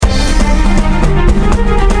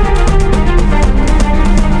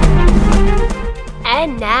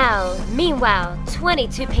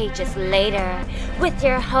22 pages later with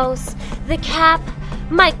your hosts, The Cap,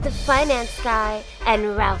 Mike the Finance Guy,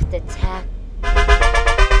 and Ralph the Tech.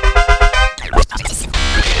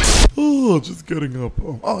 Oh, just getting up.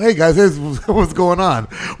 Oh, hey guys, here's what's going on.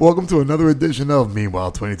 Welcome to another edition of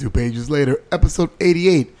Meanwhile 22 Pages Later, episode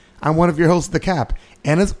 88. I'm one of your hosts, The Cap,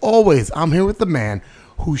 and as always, I'm here with the man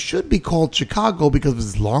who should be called Chicago because of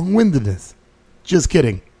his long-windedness. Just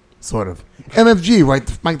kidding. Sort of. MFG,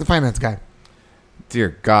 right? Mike the Finance Guy.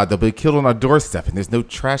 Dear God, they'll be killed on our doorstep, and there's no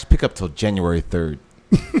trash pickup till January 3rd.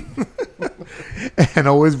 And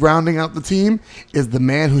always rounding out the team is the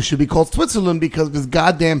man who should be called Switzerland because of his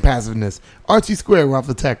goddamn passiveness. RT Square, Ralph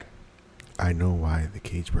the Tech. I know why the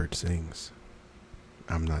cage bird sings.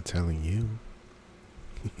 I'm not telling you.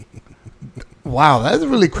 Wow, that's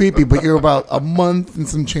really creepy, but you're about a month and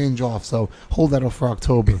some change off, so hold that off for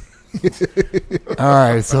October. All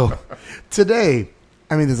right, so today,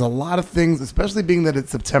 I mean, there's a lot of things, especially being that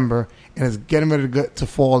it's September and it's getting ready to get to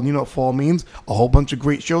fall. And you know what fall means? A whole bunch of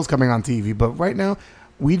great shows coming on TV. But right now,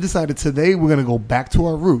 we decided today we're going to go back to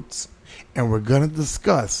our roots and we're going to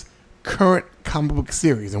discuss current comic book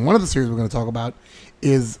series. And one of the series we're going to talk about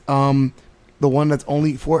is the one that's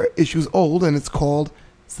only 4 issues old, and it's called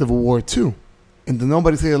Civil War II. And to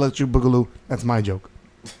nobody say Electric Boogaloo, that's my joke.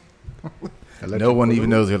 No one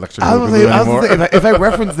even knows the Electric I was Boogaloo anymore. gonna say, if I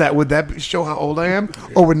reference that, would that show how old I am?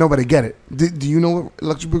 Or would nobody get it? Do you know what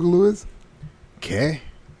Electric Boogaloo is? Okay.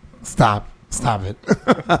 Stop it.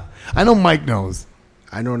 I know Mike knows.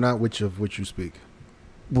 I know not which of which you speak.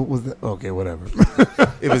 What was that? Okay, whatever.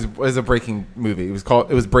 It was a Breaking movie. It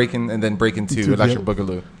was Breaking and then Breaking 2, Electric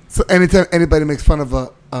Boogaloo. So anytime anybody makes fun of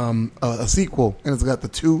a sequel and it's got the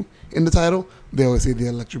 2 in the title, they always say the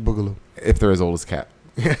Electric Boogaloo. If they're as old as Cat.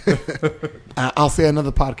 I'll say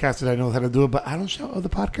another podcaster that knows how to do it, but I don't shout other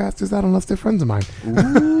podcasters out unless they're friends of mine.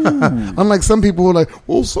 Unlike some people who are like,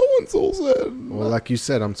 well, so-and-so said. Well, like you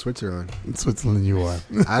said, I'm Switzerland. In Switzerland you are.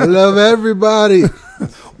 I love everybody.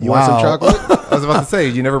 You want some chocolate? I was about to say,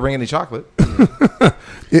 you never bring any chocolate.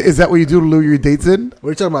 Is that what you do to lure your dates in? What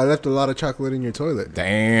are you talking about? I left a lot of chocolate in your toilet.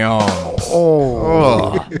 Damn.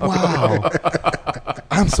 Oh. Wow.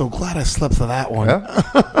 I'm so glad I slept for that one.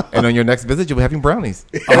 Yeah. And on your next visit, you'll be having brownies.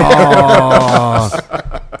 Oh.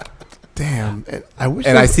 Damn. I wish.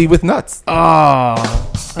 And I see with nuts.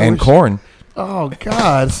 Oh. And corn. Oh,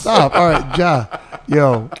 God. Stop. All right, Ja.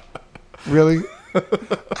 Yo. Really?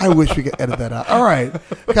 I wish we could edit that out. All right.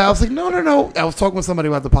 Okay, I was like, no. I was talking with somebody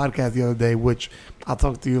about the podcast the other day, which I'll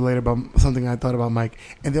talk to you later about something I thought about Mike.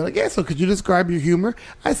 And they're like, yeah, so could you describe your humor?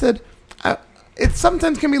 I said, it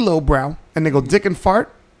sometimes can be lowbrow. And they go, dick and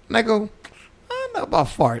fart. And I go, I don't know about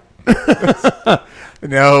fart.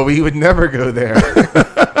 No, we would never go there.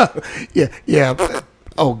 Yeah.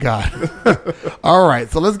 Oh, God. All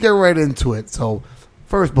right, so let's get right into it. So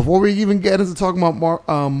first, before we even get into talking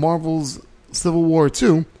about Marvel's Civil War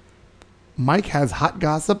II, Mike has hot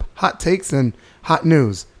gossip, hot takes, and hot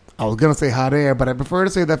news. I was going to say hot air, but I prefer to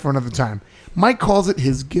say that for another time. Mike calls it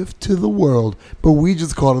his gift to the world, but we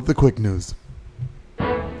just call it the quick news.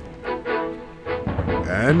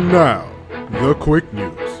 And now, the quick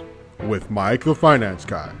news with Mike the Finance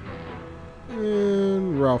Guy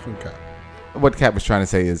and Ralph and Cat. What Cat was trying to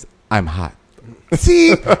say is, I'm hot.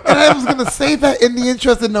 See, and I was going to say that in the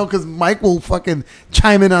interest of no, because Mike will fucking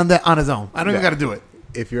chime in on that on his own. I don't even got to do it.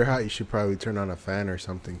 If you're hot, you should probably turn on a fan or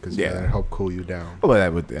something because that'll help cool you down. Well,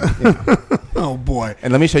 that would. Yeah. Oh, boy.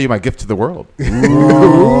 And let me show you my gift to the world.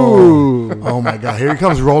 Ooh. Oh, my God. Here he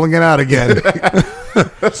comes rolling it out again.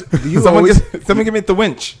 Someone give me the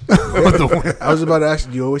winch. I was about to ask,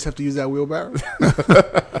 do you always have to use that wheelbarrow?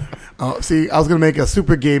 See, I was going to make a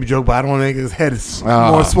Super Gabe joke, but I don't want to make his head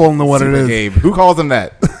more swollen than what it is. Gabe. Who calls him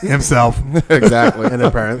that? Himself. Exactly. And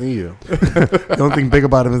apparently you. The only thing big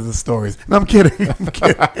about him is the stories. No, I'm kidding.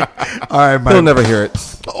 All right, Mike. He'll never hear it.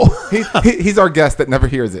 He's our guest that never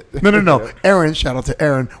hears it. No. Erin, shout out to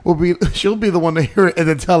Erin, she'll be the one to hear it and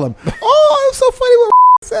then tell him, oh, it was so funny what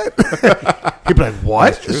said. He'd be like,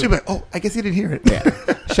 what? She'll be like, oh, I guess he didn't hear it.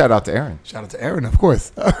 Yeah. Shout out to Erin. Shout out to Erin, of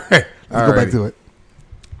course. All right, let's go back to it.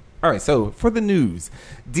 All right, so for the news,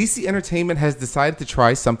 DC Entertainment has decided to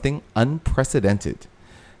try something unprecedented.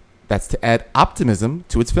 That's to add optimism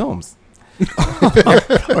to its films.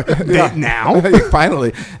 Now?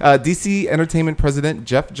 Finally. DC Entertainment President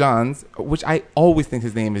Jeff Johns, which I always think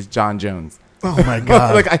his name is John Jones. Oh, my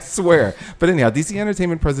God. Like, I swear. But anyhow, DC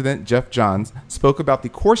Entertainment President Jeff Johns spoke about the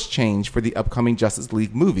course change for the upcoming Justice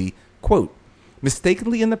League movie. Quote,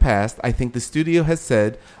 mistakenly in the past, I think the studio has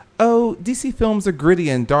said, oh, DC films are gritty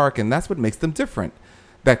and dark, and that's what makes them different.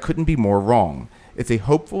 That couldn't be more wrong. It's a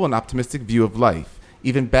hopeful and optimistic view of life.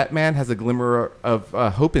 Even Batman has a glimmer of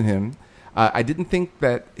hope in him. I didn't think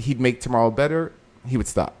that he'd make tomorrow better. He would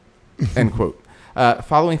stop. End quote.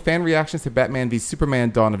 Following fan reactions to Batman v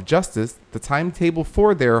Superman Dawn of Justice, the timetable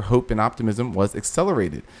for their hope and optimism was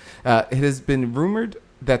accelerated. It has been rumored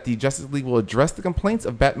that the Justice League will address the complaints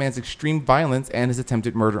of Batman's extreme violence and his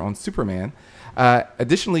attempted murder on Superman.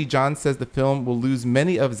 Additionally, John says the film will lose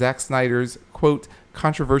many of Zack Snyder's, quote,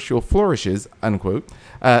 controversial flourishes, unquote,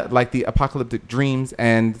 like the apocalyptic dreams,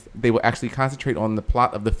 and they will actually concentrate on the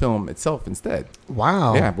plot of the film itself instead.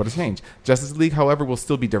 Wow. Yeah, what a change. Justice League, however, will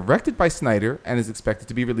still be directed by Snyder and is expected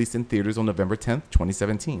to be released in theaters on November 10th,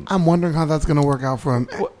 2017. I'm wondering how that's going to work out for him.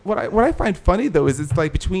 What I find funny, though, is it's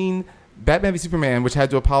like between Batman v Superman, which had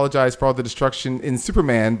to apologize for all the destruction in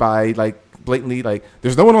Superman by, like, blatantly, like,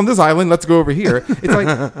 there's no one on this island, let's go over here. It's like,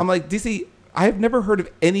 I'm like, DC, I have never heard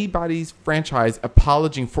of anybody's franchise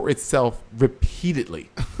apologizing for itself repeatedly.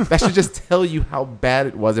 That should just tell you how bad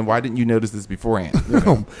it was, and why didn't you notice this beforehand?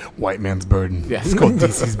 White man's burden. Yeah. It's called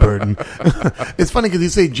DC's burden. It's funny because you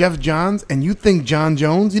say Jeff Johns, and you think John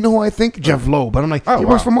Jones. You know who I think? Jeff Loeb. But I'm like, he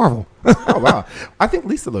works for Marvel. Oh, wow. I think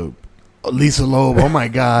Lisa Loeb. Lisa Loeb. Oh, my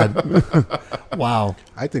God. Wow.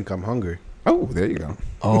 I think I'm hungry. Oh, there you go.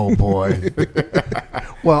 Oh, boy.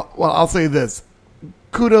 Well, I'll say this.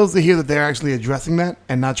 Kudos to hear that they're actually addressing that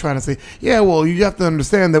and not trying to say, yeah, well, you have to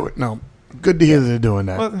understand that. No, good to hear that they're doing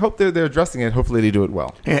that. Well, I hope they're addressing it. Hopefully they do it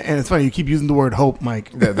well. And it's funny, you keep using the word hope,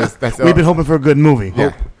 Mike. Yeah, that's We've been hoping for a good movie. Yeah.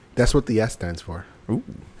 Hope. That's what the S stands for. Ooh.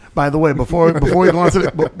 By the way, before you go on to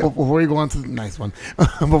the nice one,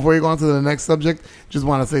 before you go on to the next subject, just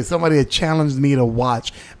want to say somebody had challenged me to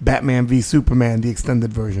watch Batman v Superman, the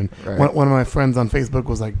extended version. Right. One of my friends on Facebook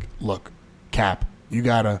was like, "Look, Cap, you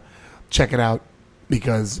gotta check it out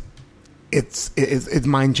because it's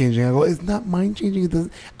mind changing." I go, "It's not mind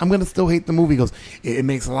changing. I'm gonna still hate the movie." He goes, "It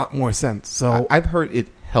makes a lot more sense." So I've heard it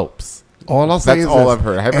helps. all I'll say That's is all this. I've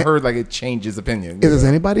heard. I haven't heard like it changes opinion. If there's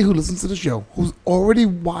anybody who listens to the show who's already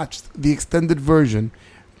watched the extended version,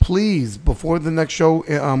 please, before the next show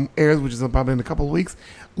airs, which is probably in a couple of weeks,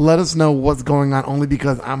 let us know what's going on, only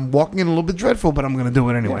because I'm walking in a little bit dreadful, but I'm going to do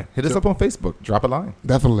it anyway. Hit us up on Facebook. Drop a line.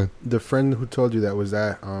 Definitely. The friend who told you that, was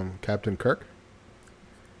that Captain Kirk?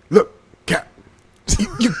 Look, Cap,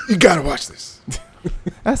 you gotta watch this.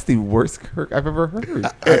 That's the worst Kirk I've ever heard.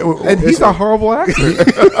 And he's a horrible actor.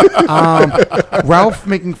 Ralph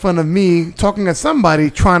making fun of me talking to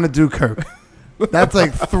somebody trying to do Kirk. That's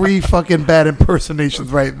like 3 fucking bad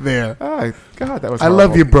impersonations right there. Oh, God, that was I horrible.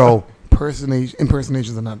 love you, bro.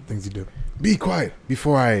 Impersonations are not the things you do. Be quiet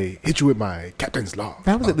before I hit you with my captain's law.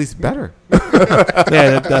 That was at least better.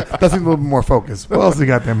 Yeah, that seems a little bit more focused. What else you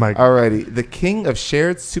got there, Mike? Alrighty. The king of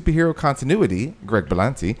shared superhero continuity, Greg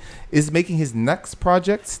Berlanti, is making his next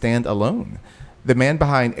project stand alone. The man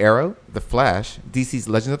behind Arrow, The Flash, DC's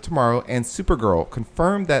Legends of Tomorrow, and Supergirl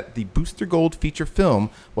confirmed that the Booster Gold feature film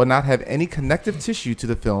will not have any connective tissue to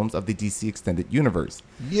the films of the DC Extended Universe.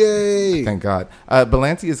 Yay! Thank God.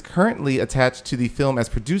 Berlanti is currently attached to the film as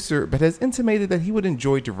producer, but has intimated that he would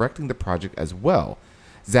enjoy directing the project as well.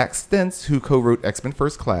 Zach Stentz, who co-wrote X-Men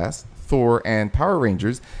First Class, Thor, and Power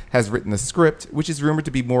Rangers, has written the script, which is rumored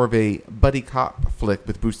to be more of a buddy cop flick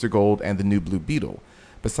with Booster Gold and the new Blue Beetle.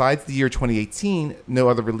 Besides the year 2018, no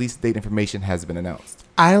other release date information has been announced.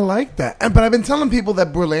 I like that. But I've been telling people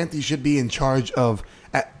that Berlanti should be in charge of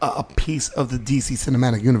a piece of the DC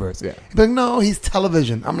cinematic universe. Yeah. But no, he's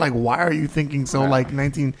television. I'm like, why are you thinking so like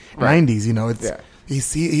 1990s? You know,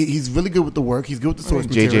 it's he's really good with the work. He's good with the source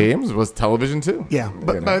material. J.J. Abrams was television too. Yeah,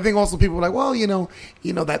 but I think also people are like, well, you know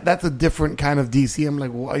that's a different kind of DC. I'm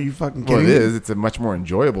like, well, are you fucking kidding Well, it me? is. It's a much more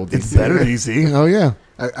enjoyable DC. It's better DC. Oh yeah.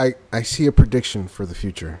 I see a prediction for the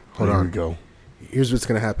future. Hold Here on. we go. Here's what's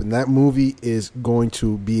going to happen. That movie is going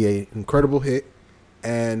to be an incredible hit,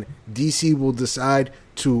 and DC will decide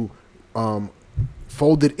to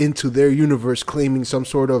fold it into their universe, claiming some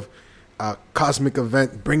sort of cosmic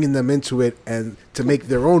event, bringing them into it, and to make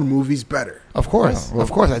their own movies better. Of course, Well,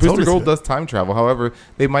 of course. I Booster totally Gold see does time travel. However,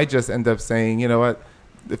 they might just end up saying, you know what?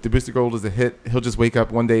 If the Booster Gold is a hit, he'll just wake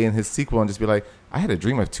up one day in his sequel and just be like, I had a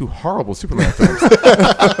dream of 2 horrible Superman films.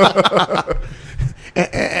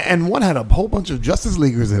 and one had a whole bunch of Justice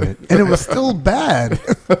Leaguers in it, and it was still bad.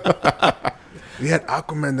 We had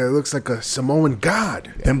Aquaman that looks like a Samoan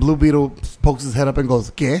god. Then Blue Beetle pokes his head up and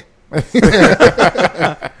goes, "¿Qué?"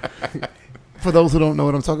 For those who don't know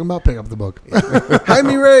what I'm talking about, pick up the book.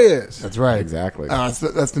 Jaime Reyes. That's right. Exactly. That's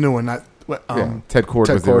the new one. Not Ted Kord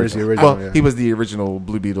Ted was the Kord is original. the original, Well, yeah. he was the original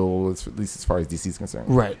Blue Beetle, at least as far as DC is concerned.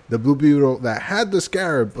 right. The Blue Beetle that had the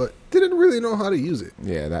scarab, but didn't really know how to use it.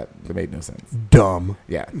 Yeah, that made no sense. Dumb.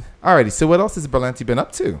 Yeah. Alrighty, so what else has Berlanti been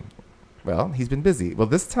up to? Well, he's been busy. Well,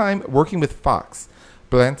 this time working with Fox.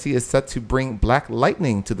 Berlanti is set to bring Black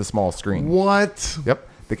Lightning to the small screen. What? Yep.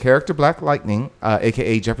 The character Black Lightning,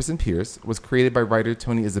 a.k.a. Jefferson Pierce, was created by writer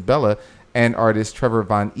Tony Isabella and artist Trevor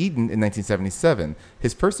Von Eden in 1977.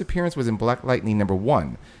 His first appearance was in Black Lightning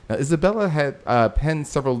 #1. Now, Isabella had penned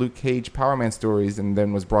several Luke Cage Power Man stories and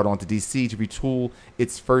then was brought on to DC to retool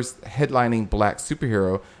its first headlining black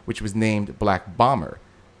superhero, which was named Black Bomber.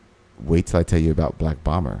 Wait till I tell you about Black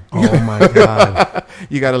Bomber. Oh, my God.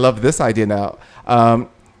 You got to love this idea now.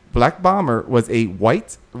 Black Bomber was a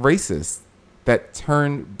white racist that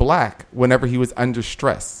turned black whenever he was under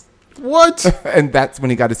stress. What? And that's when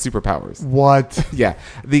he got his superpowers. What? Yeah.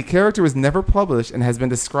 The character was never published and has been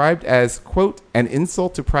described as, quote, an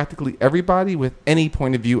insult to practically everybody with any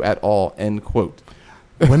point of view at all, end quote.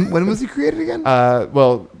 When was he created again?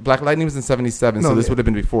 Well, Black Lightning was in 77, so No, this yeah. would have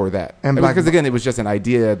been before that. And Because, again, it was just an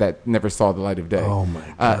idea that never saw the light of day. Oh, my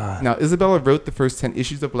God. Now, Isabella wrote the first 10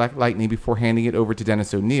 issues of Black Lightning before handing it over to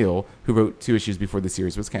Dennis O'Neil, who wrote 2 issues before the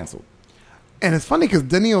series was canceled. And it's funny because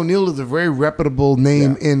Denny O'Neil is a very reputable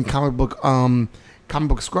name in comic book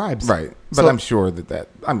scribes. Right. But So- I'm sure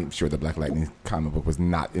sure the Black Lightning comic book was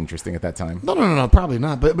not interesting at that time. No, probably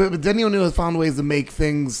not. But Denny O'Neil has found ways to make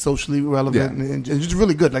things socially relevant and just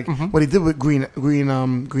really good. Like what he did with Green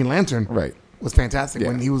Lantern, Right. was fantastic. Yeah.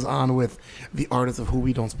 When he was on with the artist of who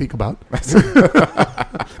we don't speak about,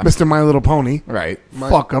 Mr. My Little Pony. Right.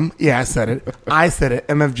 Fuck him. Yeah, I said it.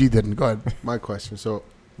 MFG didn't. Go ahead. My question. So,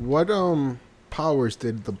 what powers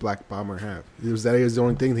did the Black Bomber have? Was that his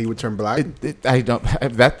only thing? He would turn black?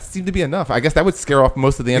 That seemed to be enough. I guess that would scare off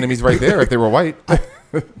most of the enemies right there if they were white.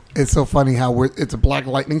 It's so funny how it's a Black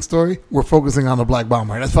Lightning story. We're focusing on the Black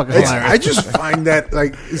Bomber. That's fucking hilarious. I just find that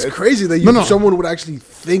it's crazy that someone would actually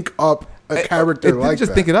think up a character It didn't like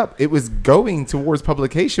just that. think it up. It was going towards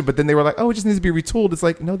publication, but then they were like, "Oh, it just needs to be retooled." It's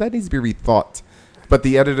like, no, that needs to be rethought. But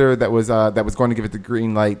the editor that was going to give it the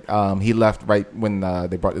green light, he left right when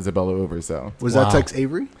they brought Isabella over. So Was that Tex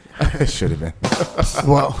Avery? it should have been.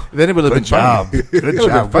 Well, Then it would have been job. funny. Good It would have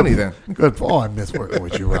job. been funny then. Good. Oh, I miss working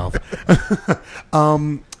with you, Ralph.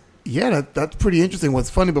 Yeah, that's pretty interesting. What's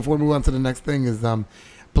funny before we move on to the next thing is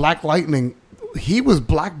Black Lightning. He was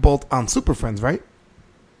Black Bolt on Super Friends, right?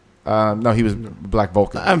 No, he was Black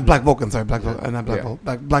Vulcan. Black Vulcan. Sorry, Black Vulcan. Not Black Yeah.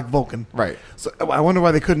 Bolt. Black Vulcan. Right. So I wonder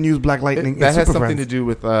why they couldn't use Black Lightning. That in has Super something Friends. to do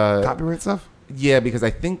with Copyright stuff. Yeah, because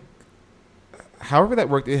I think, however that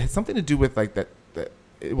worked, it had something to do with like that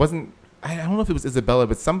it wasn't. I don't know if it was Isabella,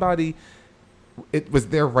 but somebody. It was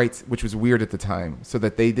their rights, which was weird at the time, so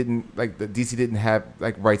that they didn't the DC didn't have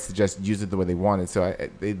rights to just use it the way they wanted. So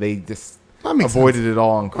they just That makes avoided sense. it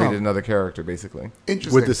all and created Oh. another character, basically.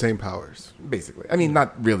 Interesting. With the same powers. Basically, I mean,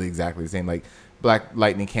 not really exactly the same. Like Black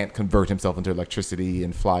Lightning can't convert himself into electricity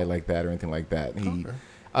and fly like that or anything like that. He,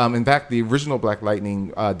 in fact, the original Black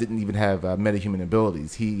Lightning didn't even have metahuman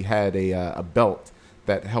abilities. He had a belt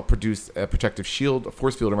that helped produce a protective shield, a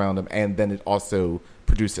force field around him, and then it also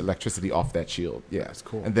produced electricity off that shield. Yeah, That's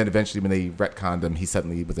cool. And then eventually, when they retconned him, he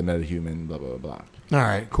suddenly was a metahuman. Blah blah blah. All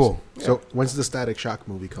right. Cool. So, when's the Static Shock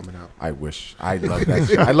movie coming out? I wish. I love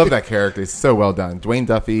that. I love that character. It's so well done. Dwayne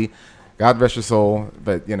Duffy, God rest your soul,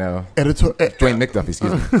 but Editor. Dwayne McDuffie.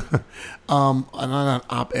 Excuse me. Not an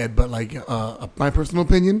op-ed, but my personal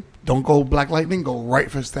opinion: don't go Black Lightning. Go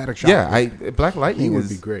right for Static Shock. Yeah, Black He Lightning would is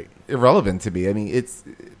be great. irrelevant to me. I mean, it's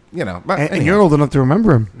but And anyhow. you're old enough to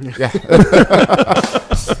remember him. Yeah.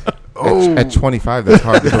 At 25, that's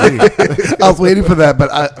hard to believe. I was waiting for that, but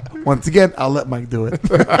once again, I'll let Mike do it.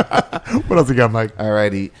 What else you got, Mike?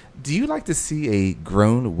 Alrighty. Do you like to see a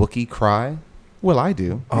grown Wookiee cry? Well, I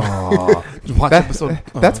do. Oh, watch episode.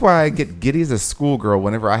 That's why I get giddy as a schoolgirl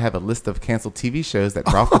whenever I have a list of canceled TV shows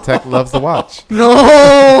that Ralph the Tech loves to watch.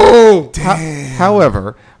 No.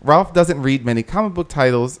 However, Ralph doesn't read many comic book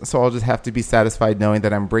titles, so I'll just have to be satisfied knowing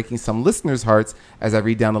that I'm breaking some listeners' hearts as I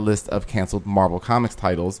read down a list of canceled Marvel Comics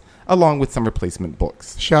titles, along with some replacement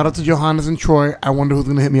books. Shout out to Johannes and Troy. I wonder who's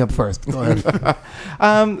going to hit me up first. Go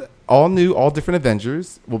ahead. All new, all different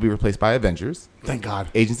Avengers will be replaced by Avengers. Thank God.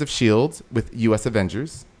 Agents of S.H.I.E.L.D. with U.S.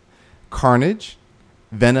 Avengers. Carnage.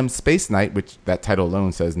 Venom Space Knight, which that title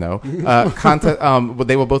alone says no.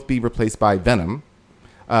 They will both be replaced by Venom.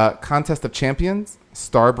 Contest of Champions,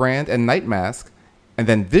 Starbrand, and Night Mask. And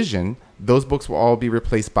then Vision, those books will all be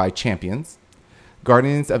replaced by Champions.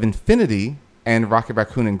 Guardians of Infinity and Rocket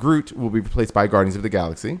Raccoon and Groot will be replaced by Guardians of the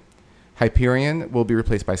Galaxy. Hyperion will be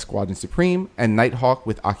replaced by Squadron Supreme, and Nighthawk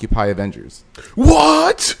with Occupy Avengers.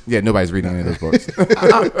 What? Yeah, nobody's reading any of those books.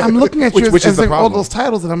 I'm looking at Which you is as the all problem. those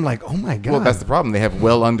titles, and I'm like, oh my God. Well, that's the problem. They have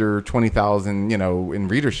well under 20,000, in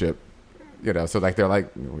readership. So like they're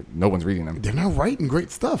like, no one's reading them. They're not writing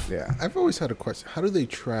great stuff. Yeah. I've always had a question. How do they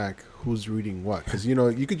track who's reading what? Because,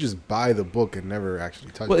 you could just buy the book and never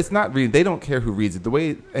actually touch Well, it. it's not reading. They don't care who reads it. The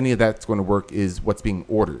way any of that's going to work is what's being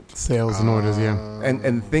ordered. Sales and orders, yeah.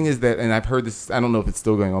 And the thing is that, and I've heard this, I don't know if it's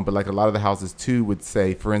still going on, but like a lot of the houses too would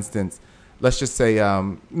say, for instance, let's just say,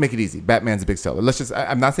 make it easy. Batman's a big seller.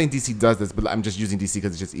 I'm not saying DC does this, but I'm just using DC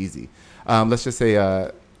because it's just easy. Let's just say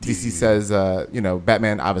DC says,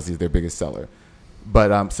 Batman obviously is their biggest seller.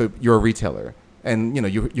 But so you're a retailer and,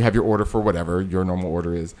 you have your order for whatever your normal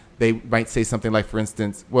order is. They might say something like, for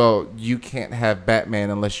instance, well, you can't have Batman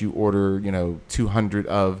unless you order, 200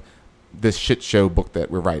 of this shit show book that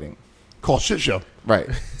we're writing. Called Shit Show. Right.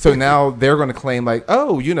 So now they're going to claim like,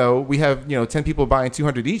 oh, we have, 10 people buying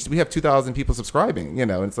 200 each. We have 2,000 people subscribing,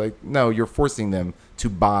 and it's like, no, you're forcing them to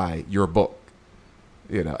buy your book,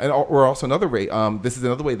 and or also another way. This is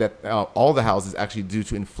another way that all the houses actually do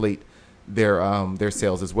to inflate their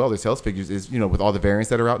sales as well. Their sales figures is, with all the variants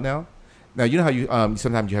that are out now. Now, you know how you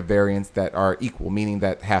sometimes you have variants that are equal, meaning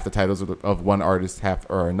that half the titles of one artist, half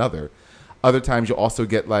are another. Other times you'll also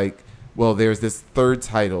get like, well, there's this third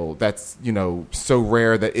title that's, so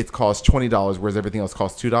rare that it costs $20, whereas everything else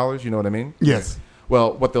costs $2. You know what I mean? Yes.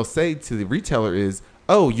 Well, what they'll say to the retailer is,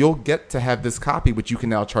 oh, you'll get to have this copy, which you can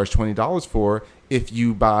now charge $20 for if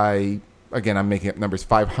you buy, again, I'm making up numbers,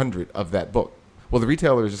 500 of that book. Well, the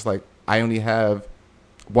retailer is just like, I only have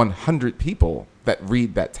 100 people that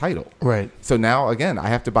read that title. Right. So now, again, I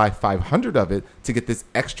have to buy 500 of it to get this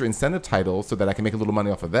extra incentive title so that I can make a little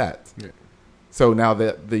money off of that. Yeah. So now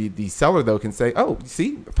the seller, though, can say, oh,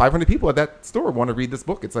 see, 500 people at that store want to read this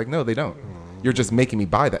book. It's like, no, they don't. You're just making me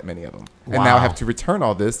buy that many of them. And now I have to return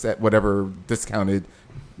all this at whatever discounted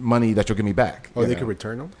money that you'll give me back. Oh, they can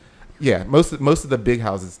return them? Yeah, most of the big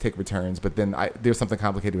houses take returns, but then there's something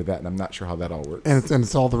complicated with that, and I'm not sure how that all works. And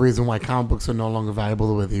it's all the reason why comic books are no longer valuable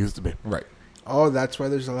the way they used to be. Right. Oh, that's why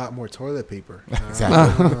there's a lot more toilet paper.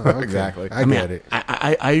 Exactly. Okay. Exactly. I get it.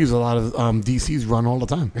 I use a lot of DC's run all the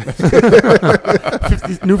time.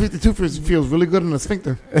 New 52 feels really good in the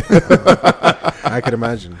sphincter. I could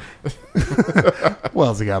imagine. What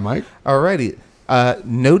else you got, Mike? Alrighty.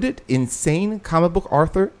 Noted insane comic book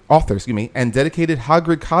author, and dedicated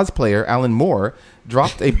Hagrid cosplayer Alan Moore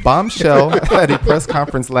dropped a bombshell at a press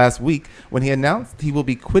conference last week when he announced he will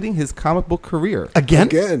be quitting his comic book career.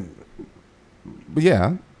 Again.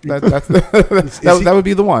 Yeah, that would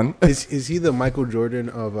be the one. Is he the Michael Jordan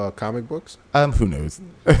of comic books? Who knows?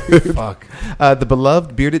 Fuck. The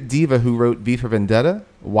beloved bearded diva who wrote V for Vendetta,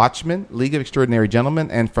 Watchmen, League of Extraordinary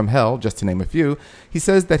Gentlemen, and From Hell, just to name a few, he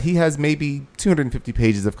says that he has maybe 250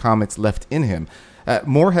 pages of comics left in him.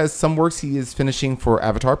 Moore has some works he is finishing for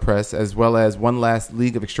Avatar Press, as well as one last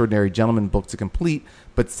League of Extraordinary Gentlemen book to complete,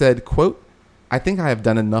 but said, quote, I think I have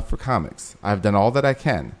done enough for comics. I've done all that I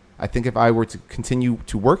can. I think if I were to continue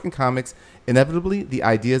to work in comics, inevitably the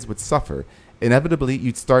ideas would suffer. Inevitably,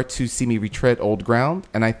 you'd start to see me retread old ground,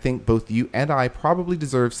 and I think both you and I probably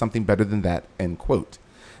deserve something better than that, end quote.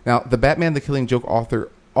 Now, the Batman the Killing Joke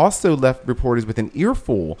author also left reporters with an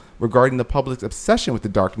earful regarding the public's obsession with the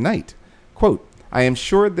Dark Knight. Quote, I am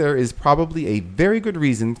sure there is probably a very good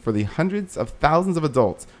reason for the hundreds of thousands of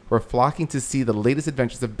adults who are flocking to see the latest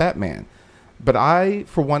adventures of Batman. But I,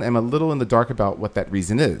 for one, am a little in the dark about what that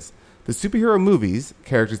reason is. The superhero movies,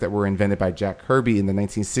 characters that were invented by Jack Kirby in the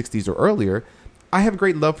 1960s or earlier, I have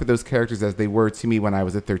great love for those characters as they were to me when I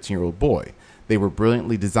was a 13-year-old boy. They were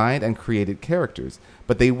brilliantly designed and created characters,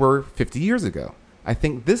 but they were 50 years ago. I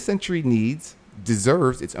think this century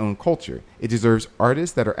deserves its own culture. It deserves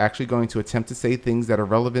artists that are actually going to attempt to say things that are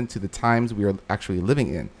relevant to the times we are actually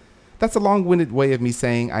living in. That's a long-winded way of me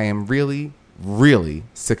saying I am really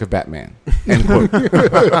sick of Batman. End quote.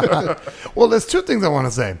 Well, there's two things I want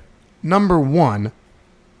to say. Number one,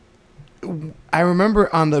 I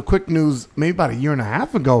remember on the Quick News maybe about a year and a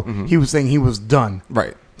half ago, he was saying he was done.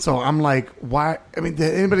 Right. So I'm like, why? I mean,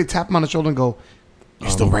 did anybody tap him on the shoulder and go, you're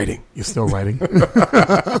still writing? You're still writing?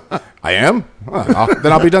 I am?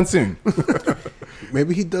 Then I'll be done soon.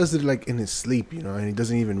 Maybe he does it like in his sleep, and he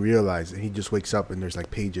doesn't even realize it. He just wakes up and there's like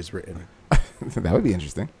pages written. That would be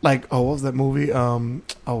interesting. Like, what was that movie?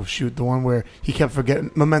 The one where he kept forgetting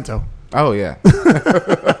Memento. Oh, yeah.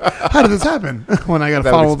 How did this happen? When I got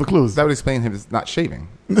to follow the clues. That would explain him not shaving.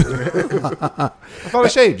 I thought I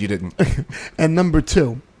shaved. You didn't. And number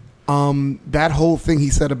two, that whole thing he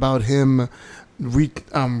said about him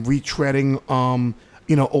retreading,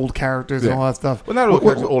 old characters and all that stuff. Well, not old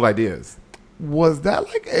characters, old ideas. Was that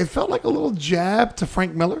it felt like a little jab to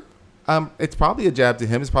Frank Miller? It's probably a jab to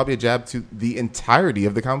him. It's probably a jab to the entirety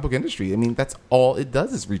of the comic book industry. I mean, that's all it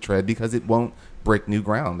does is retread because it won't break new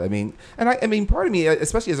ground. I mean, I mean, part of me,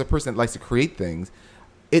 especially as a person that likes to create things,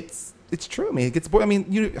 it's true. I mean, it gets bored. I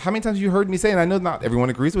mean, how many times have you heard me say, and I know not everyone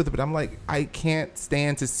agrees with it, but I'm like, I can't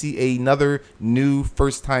stand to see another new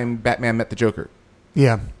first time Batman met the Joker.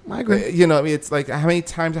 Yeah, I agree. You know, I mean, it's like how many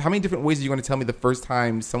different ways are you going to tell me the first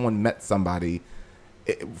time someone met somebody?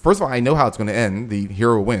 First of all, I know how it's going to end. The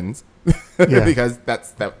hero wins because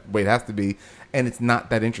that's that way it has to be. And it's not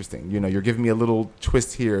that interesting. You know, you're giving me a little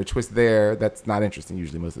twist here, a twist there. That's not interesting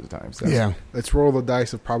usually most of the time. So. Yeah. Let's roll the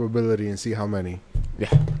dice of probability and see how many. Yeah.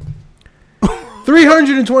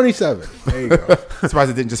 327. There you go. Surprised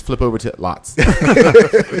it didn't just flip over to lots.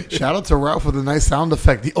 Shout out to Ralph for the nice sound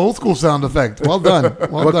effect, the old school sound effect. Well done,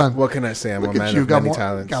 well done. What can I say? I'm Look a man at you, of got many more,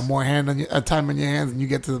 talents. got more time on your hands, and you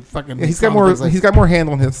get to the fucking. Yeah, he's got more hand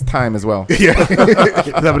on his time as well. Yeah, is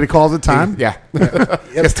that what he calls it? Time? Yeah,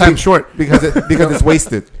 It's time short. because it's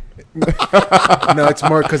wasted. No, it's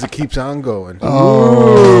more because it keeps on going.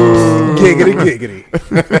 Oh, Giggity,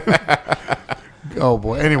 giggity. oh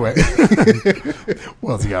boy. Anyway,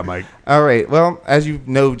 what else you got, Mike? All right. Well, as you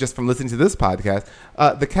know, just from listening to this podcast,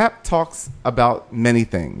 the Cap talks about many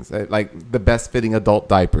things, like the best fitting adult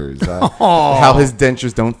diapers, how his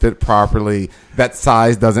dentures don't fit properly, that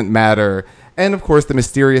size doesn't matter, and of course, the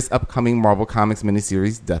mysterious upcoming Marvel Comics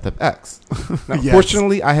miniseries, Death of X. Now, Yes.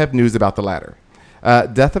 Fortunately, I have news about the latter.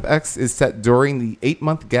 Death of X is set during the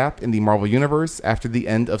 8-month gap in the Marvel Universe after the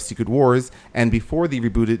end of Secret Wars and before the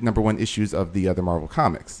rebooted #1 issues of the other Marvel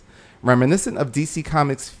Comics. Reminiscent of DC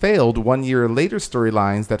Comics' failed 1 year later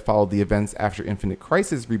storylines that followed the events after Infinite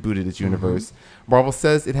Crisis rebooted its universe, Marvel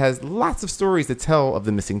says it has lots of stories to tell of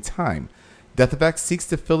the missing time. Death of X seeks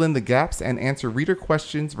to fill in the gaps and answer reader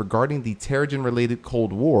questions regarding the Terrigen-related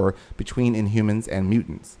Cold War between Inhumans and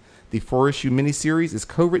mutants. The 4-issue miniseries is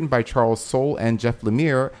co-written by Charles Soule and Jeff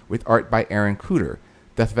Lemire with art by Aaron Kuder.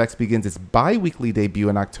 Death of X begins its bi-weekly debut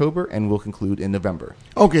in October and will conclude in November.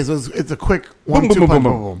 Okay, so it's a quick Boom, 1-2 boom, punch. boom, Boom,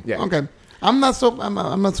 boom. boom. Yeah. Okay, I'm not so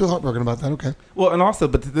heartbroken about that. Okay. Well, and also,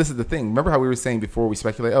 but this is the thing. Remember how we were saying before we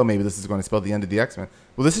speculate, oh, maybe this is going to spell the end of the X-Men?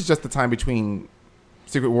 Well, this is just the time between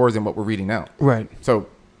Secret Wars and what we're reading now. Right. So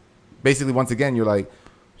basically, once again, you're like,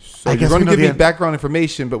 so I you're guess going we to know give the me end. background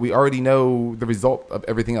information, but we already know the result of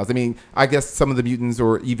everything else. I mean, I guess some of the mutants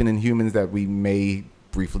or even Inhumans that we may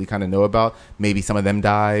briefly kind of know about, maybe some of them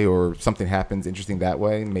die or something happens interesting that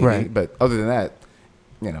way, maybe. Right. But other than that,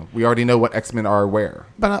 you know, we already know what X-Men are where.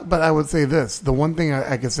 But I would say this: the one thing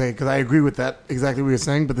I can say, because I agree with that exactly what you're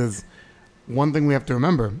saying, but there's one thing we have to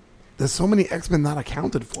remember: there's so many X-Men not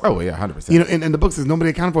accounted for. Oh, yeah, 100%. You know, in the books, there's nobody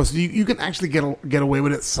accounted for, so you can actually get away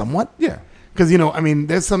with it somewhat. Yeah. Because I mean,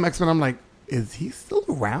 there's some X-Men. I'm like, is he still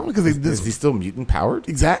around? Because Is he still mutant powered?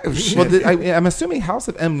 exactly. Shit. Well, I'm assuming House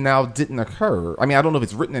of M now didn't occur. I mean, I don't know if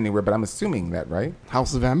it's written anywhere, but I'm assuming that, right?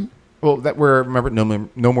 House of M. Well, that where remember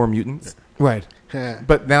no more mutants. Right.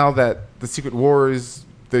 But now that the Secret Wars,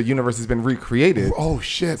 the universe has been recreated. Oh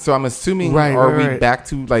shit. So I'm assuming, Right, are we right. back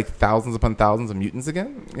to like thousands upon thousands of mutants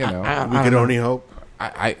again? You know, We could only hope.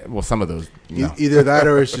 well, some of those. No. Either that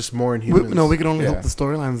or it's just more Inhumans. we can only Yeah. hope the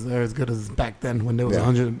storylines are as good as back then when there was Yeah.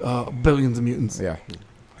 100 billions of mutants. Yeah.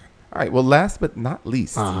 All right. Well, last but not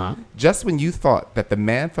least, just when you thought that the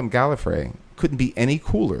man from Gallifrey couldn't be any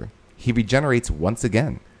cooler, he regenerates once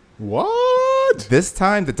again. What? This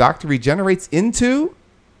time, the Doctor regenerates into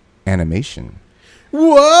animation.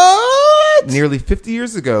 What? Nearly 50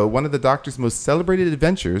 years ago, one of the Doctor's most celebrated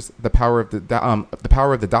adventures, The Power of the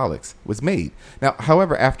Daleks, was made. Now,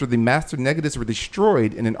 however, after the Master Negatives were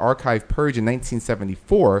destroyed in an archive purge in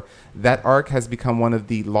 1974, that arc has become one of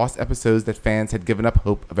the lost episodes that fans had given up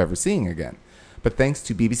hope of ever seeing again. But thanks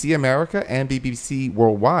to BBC America and BBC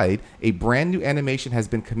Worldwide, a brand new animation has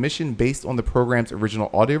been commissioned based on the program's original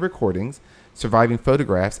audio recordings, surviving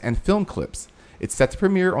photographs, and film clips. It's set to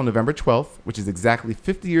premiere on November 12th, which is exactly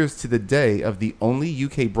 50 years to the day of the only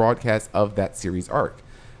UK broadcast of that series arc.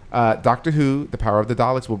 Doctor Who, The Power of the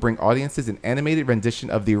Daleks, will bring audiences an animated rendition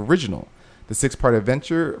of the original. The 6-part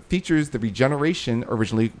adventure features the regeneration,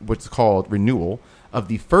 originally what's called renewal, of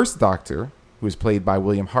the first Doctor, who is played by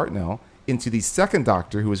William Hartnell, into the second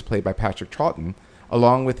Doctor, who is played by Patrick Troughton,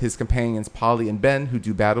 along with his companions Polly and Ben, who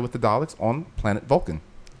do battle with the Daleks on planet Vulcan.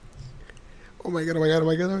 Oh my god! Oh my god! Oh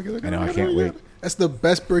my god! Oh my god! I know, oh my I god, can't oh my wait. god. That's the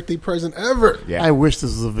best birthday present ever. Yeah. I wish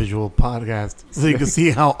this was a visual podcast so you can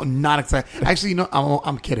see how not excited. Actually,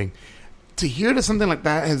 I'm kidding. To hear that something like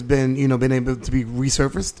that has been, been able to be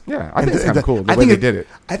resurfaced. Yeah, I think it's kind of cool the way they did it.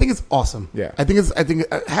 I think it's awesome. Yeah. I think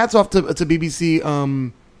hats off to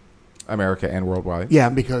BBC. America and worldwide. Yeah,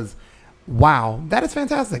 because Wow, that is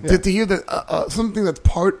fantastic to hear that something that's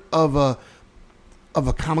part of a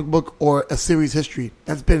comic book or a series history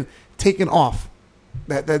that's been taken off,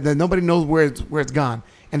 that nobody knows where it's gone,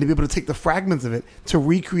 and to be able to take the fragments of it to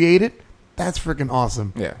recreate it, that's freaking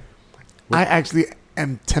awesome. Yeah. I actually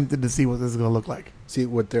am tempted to see what this is going to look like. See,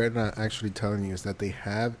 what they're not actually telling you is that they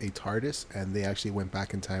have a TARDIS, and they actually went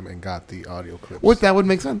back in time and got the audio clips. Which that would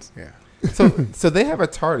make sense. Yeah. So they have a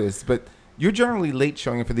TARDIS, but you're generally late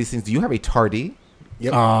showing up for these things. Do you have a tardy?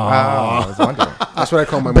 Yep. I was wondering. That's what I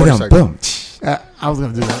call my motorcycle. I was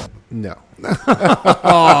going to do that. No.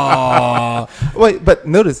 Wait, but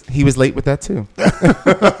notice he was late with that too.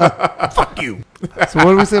 Fuck you. So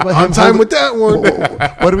what do we say about him? On time with that one.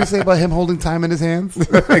 What do we say about him holding time in his hands?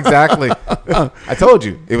 Exactly. I told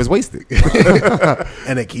you it was wasted.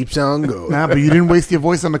 And it keeps on going. Nah, but you didn't waste your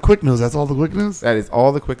voice on the quick news. That's all the quick news? That is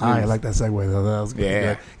all the quick news. I like that segue though. That was good.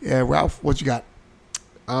 Yeah. Yeah, Ralph, what you got?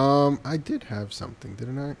 I did have something,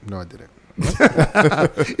 didn't I? No, I didn't.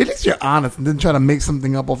 At least you're honest and didn't try to make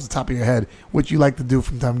something up off the top of your head, which you like to do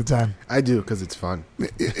from time to time. I do because it's fun.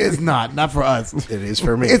 It's not for us. It is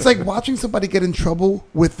for me. It's like watching somebody get in trouble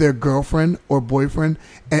with their girlfriend or boyfriend,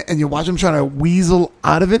 and you watch them trying to weasel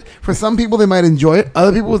out of it. For some people, they might enjoy it.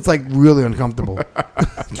 Other people, it's like really uncomfortable.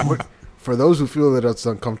 For those who feel that it's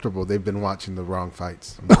uncomfortable, they've been watching the wrong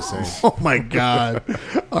fights. I'm just saying. Oh my God!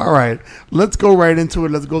 All right, let's go right into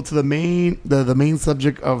it. Let's go to the main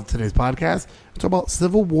subject of today's podcast. Talk about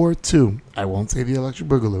Civil War II. I won't say the Electric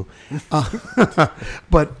Boogaloo,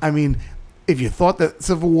 but I mean, if you thought that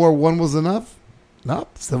Civil War I was enough, no,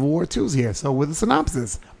 Civil War II is here. So with a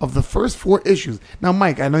synopsis of the first 4 issues. Now,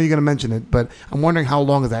 Mike, I know you're going to mention it, but I'm wondering how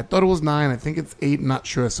long is that? I thought it was 9. I think it's 8. I'm not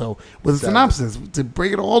sure. So with a synopsis to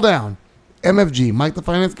break it all down. MFG, Mike the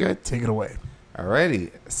Finance Guy, take it away. Alrighty.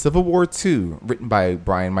 Civil War II, written by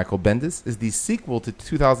Brian Michael Bendis, is the sequel to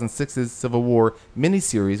 2006's Civil War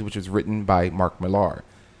miniseries, which was written by Mark Millar.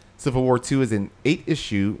 Civil War II is an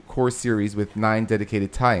 8-issue core series with 9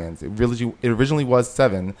 dedicated tie-ins. It originally was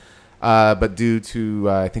 7, but due to,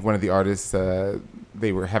 I think one of the artists,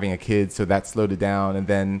 they were having a kid, so that slowed it down, and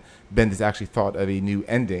then Bendis actually thought of a new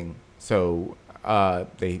ending, so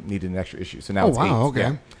they needed an extra issue. So now it's 8. Okay.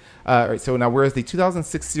 Yeah. Right, so now, whereas the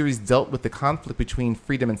 2006 series dealt with the conflict between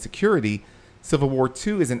freedom and security, Civil War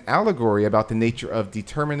II is an allegory about the nature of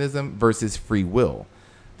determinism versus free will.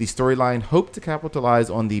 The storyline hoped to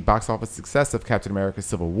capitalize on the box office success of Captain America: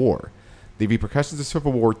 Civil War. The repercussions of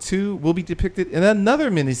Civil War II will be depicted in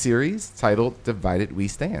another miniseries titled Divided We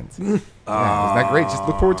Stand. Yeah, isn't that great? Just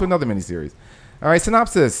look forward to another miniseries. All right,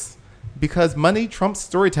 synopsis. Because money trumps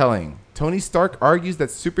storytelling, Tony Stark argues that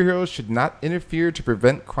superheroes should not interfere to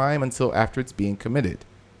prevent crime until after it's being committed.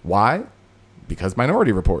 Why? Because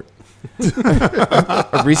Minority Report.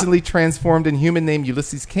 A recently transformed Inhuman named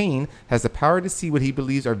Ulysses Kane has the power to see what he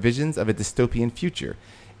believes are visions of a dystopian future.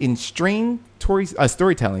 In strained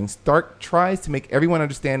storytelling, Stark tries to make everyone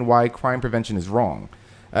understand why crime prevention is wrong.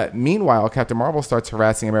 Meanwhile, Captain Marvel starts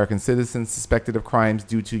harassing American citizens suspected of crimes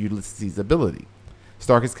due to Ulysses' ability.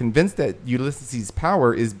 Stark is convinced that Ulysses'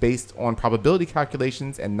 power is based on probability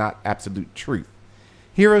calculations and not absolute truth.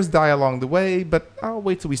 Heroes die along the way, but I'll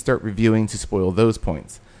wait till we start reviewing to spoil those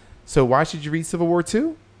points. So why should you read Civil War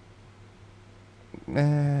II?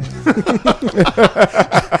 I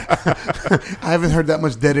haven't heard that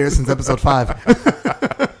much dead air since episode 5.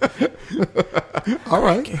 All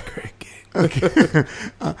right. Okay.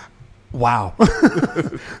 Wow.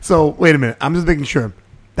 So wait a minute. I'm just making sure.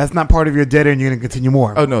 That's not part of your dead air, and you're going to continue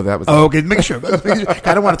more. Oh, no, that was... Oh, okay, make sure.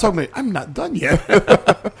 I don't want to talk about it. I'm not done yet.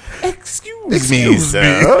 Excuse me,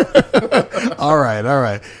 sir. All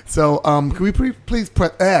right. So, can we please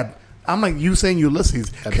press... I'm like you saying Ulysses.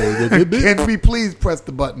 Can we please press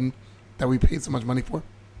the button that we paid so much money for?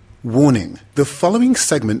 Warning. The following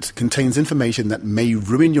segment contains information that may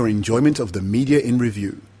ruin your enjoyment of the media in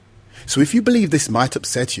review. So if you believe this might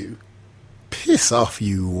upset you, piss off,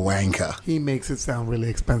 you wanker. He makes it sound really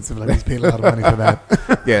expensive, like he's paid a lot of money for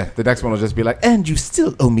that. Yeah, the next one will just be like, and you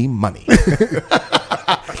still owe me money.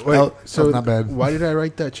 Wait, so not bad. Why did I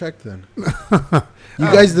write that check then? You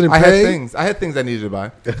guys didn't pay? I had things I needed to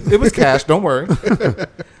buy. It was cash, don't worry.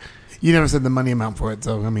 You never said the money amount for it,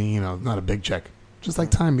 so, I mean, not a big check. Just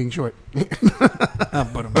like time being short.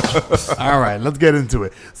 All right, let's get into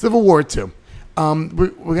it. Civil War II.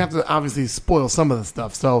 We have to obviously spoil some of the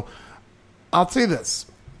stuff, so... I'll say this: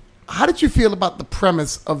 how did you feel about the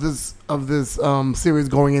premise of this series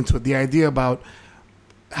going into it? The idea about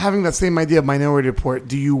having that same idea of Minority Report.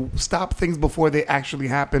 Do you stop things before they actually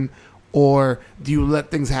happen, or do you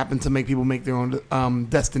let things happen to make people make their own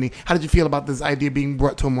destiny? How did you feel about this idea being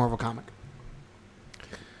brought to more of a comic?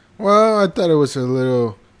 Well, I thought it was a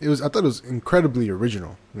little. I thought it was incredibly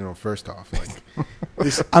original. First off, like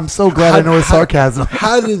this. I'm so glad I know his sarcasm.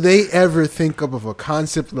 How did they ever think up of a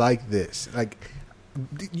concept like this? Like,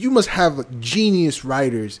 you must have genius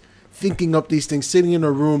writers thinking up these things, sitting in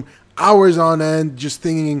a room hours on end, just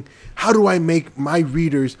thinking, how do I make my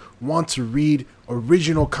readers want to read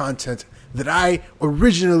original content that I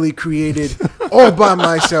originally created all by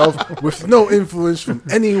myself with no influence from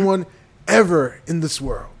anyone ever in this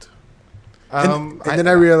world? And then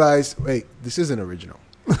I realized, wait, this isn't original.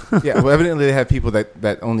 Yeah, well, evidently they have people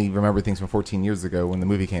that only remember things from 14 years ago when the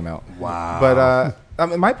movie came out. Wow.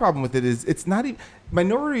 But my problem with it is it's not even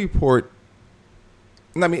Minority Report.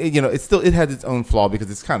 I mean, it has its own flaw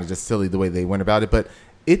because it's kind of just silly the way they went about it. But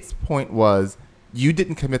its point was, you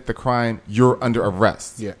didn't commit the crime, you're under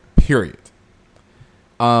arrest. Yeah. Period.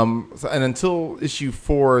 And until issue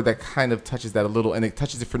 4, that kind of touches that a little, and it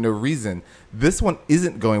touches it for no reason. This one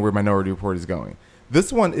isn't going where Minority Report is going.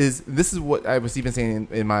 This is what I was even saying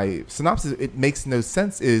in my synopsis. It makes no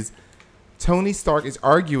sense. Is Tony Stark is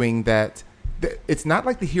arguing that it's not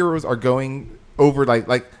like the heroes are going over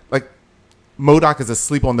like MODOK is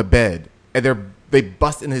asleep on the bed and they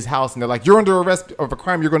bust in his house and they're like, you're under arrest of a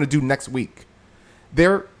crime you're going to do next week.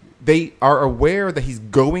 They are aware that he's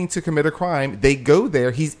going to commit a crime. They go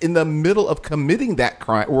there. He's in the middle of committing that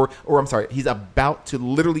crime, or I'm sorry, he's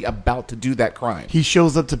literally about to do that crime. He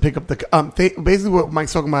shows up to pick up the. Basically, what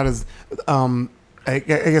Mike's talking about is, I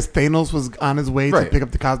guess Thanos was on his way to pick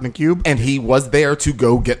up the Cosmic Cube, and he was there to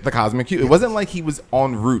go get the Cosmic Cube. It wasn't like he was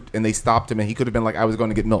en route and they stopped him, and he could have been like, I was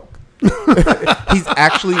going to get milk. He's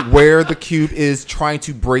actually where the cube is, trying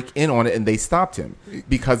to break in on it, and they stopped him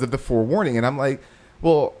because of the forewarning. And I'm like,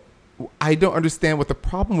 well, I don't understand what the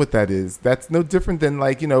problem with that is. That's no different than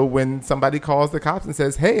when somebody calls the cops and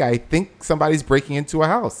says, hey, I think somebody's breaking into a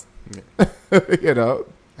house. That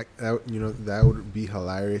would be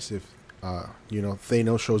hilarious if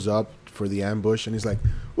Thanos shows up for the ambush and he's like,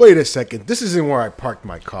 wait a second, this isn't where I parked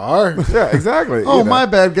my car. Yeah, exactly. My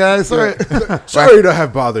bad, guys. Sorry. Sorry to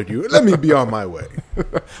have bothered you. Let me be on my way.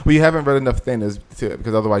 Well, you haven't read enough Thanos to,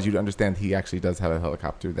 because otherwise you'd understand he actually does have a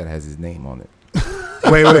helicopter that has his name on it.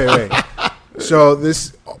 Wait. So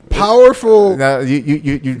this powerful. Now,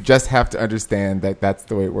 you just have to understand that that's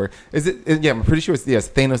the way it works. Yeah, I'm pretty sure it's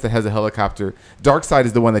Thanos that has a helicopter. Darkseid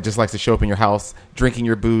is the one that just likes to show up in your house, drinking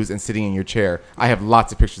your booze and sitting in your chair. I have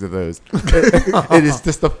lots of pictures of those. It is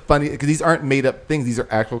just the funny, because these aren't made up things. These are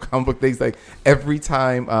actual comic book things. Like every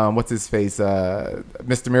time, what's his face,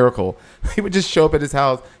 Mr. Miracle, he would just show up at his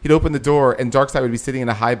house. He'd open the door and Darkseid would be sitting in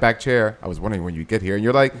a high back chair. I was wondering when you'd get here, and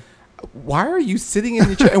you're like, why are you sitting in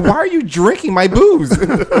your chair? And why are you drinking my booze?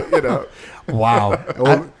 Wow.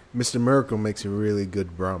 Mr. Miracle makes a really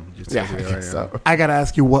good rum. I got to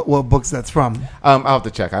ask you what books that's from. I'll have to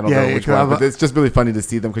check. I don't know which one, but it's just really funny to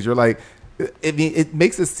see them because you're like, it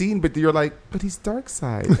makes a scene, but you're like, but he's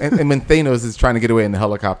Darkseid. And when Thanos is trying to get away in the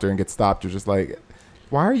helicopter and get stopped, you're just like,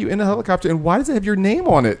 why are you in a helicopter and why does it have your name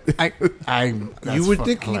on it? You would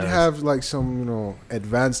think he'd have like some,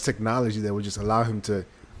 advanced technology that would just allow him to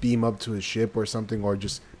beam up to his ship or something, or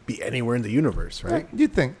just be anywhere in the universe, right?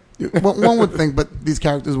 You'd think. Well, one would think, but these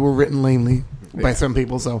characters were written lamely by some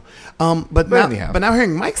people. So, but now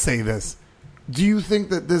hearing Mike say this, do you think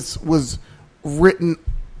that this was written?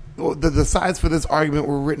 The sides for this argument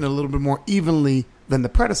were written a little bit more evenly than the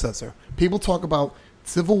predecessor. People talk about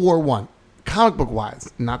Civil War 1, comic book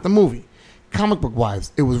wise, not the movie. Comic book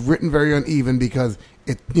wise, it was written very uneven because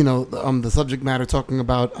it, the subject matter talking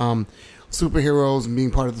about superheroes and being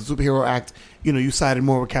part of the superhero act, you sided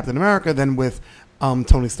more with Captain America than with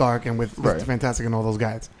Tony Stark and with Mr. Fantastic and all those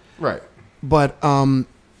guys. Right. But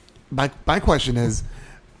my question is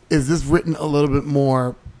this written a little bit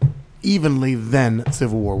more evenly than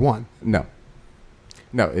Civil War 1? No,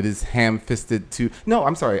 it is ham-fisted too. No,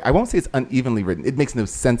 I'm sorry. I won't say it's unevenly written. It makes no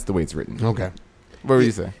sense the way it's written. Okay. What would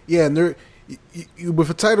you say? Yeah, and with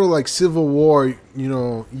a title like Civil War,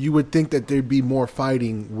 you would think that there'd be more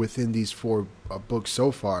fighting within these 4 books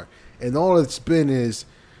so far. And all it's been is,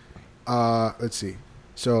 let's see.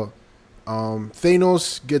 So,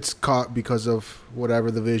 Thanos gets caught because of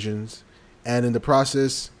whatever the visions. And in the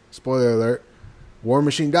process, spoiler alert, War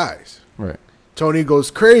Machine dies. Right. Tony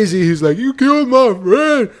goes crazy. He's like, you killed my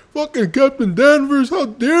friend. Fucking Captain Danvers. How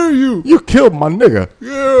dare you? You killed my nigga.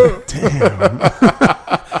 Yeah. Damn.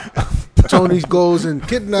 Tony goes and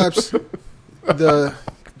kidnaps I'm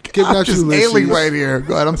just Ulysses. ailing right here.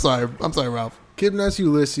 Go ahead. I'm sorry, Ralph. Kidnaps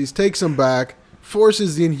Ulysses, takes him back,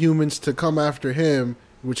 forces the Inhumans to come after him,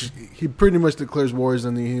 which he pretty much declares war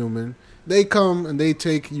on the Inhuman. They come and they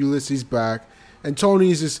take Ulysses back, and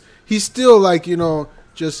Tony's he's still like,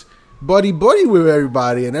 just buddy with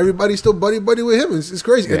everybody, and everybody's still buddy with him. It's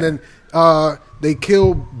crazy. Yeah. And then they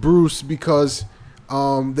kill Bruce because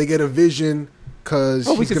they get a vision because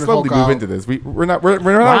Oh, we he's could going to slowly Hulk move out. into this. We're not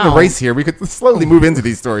in a race here. We could slowly move into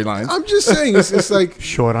these storylines. I'm just saying, it's like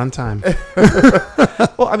Short on time.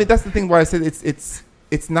 Well, I mean, that's the thing why I said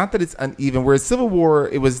it's not that it's uneven. Whereas Civil War,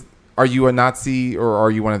 it was, are you a Nazi or are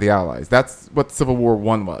you one of the Allies? That's what Civil War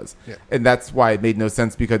 1 was. Yeah. And that's why it made no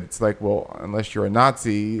sense, because it's like, well, unless you're a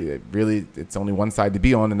Nazi, it's only one side to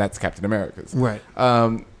be on, and that's Captain America's. Right.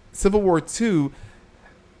 Civil War 2,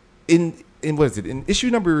 in what is it? In issue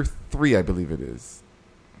number 3, I believe it is.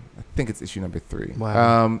 I think it's issue number 3.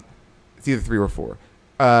 Wow. It's either 3 or 4.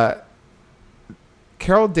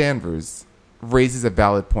 Carol Danvers raises a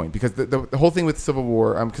valid point, because the whole thing with Civil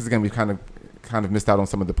War, because again, we've kind of missed out on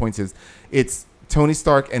some of the points, is it's Tony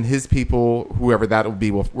Stark and his people, whoever that will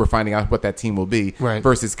be, we're finding out what that team will be, Right.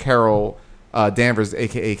 versus Carol Danvers,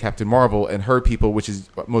 a.k.a. Captain Marvel, and her people, which is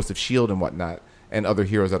most of S.H.I.E.L.D. and whatnot, and other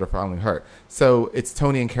heroes that are following her. So it's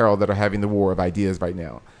Tony and Carol that are having the war of ideas right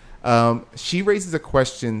now. She raises a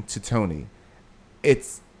question to Tony.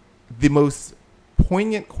 It's the most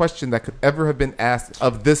poignant question that could ever have been asked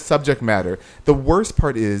of this subject matter. The worst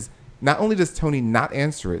part is, not only does Tony not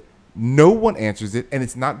answer it, no one answers it, and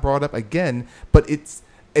it's not brought up again, but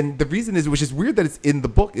and the reason is, which is weird that it's in the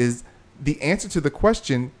book, is the answer to the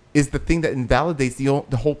question is the thing that invalidates the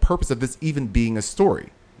whole purpose of this even being a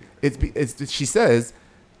story. She says,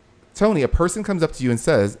 Tony, a person comes up to you and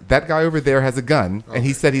says, that guy over there has a gun, and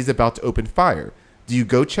he said he's about to open fire. Do you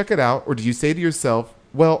go check it out, or do you say to yourself,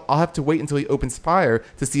 well, I'll have to wait until he opens fire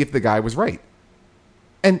to see if the guy was right?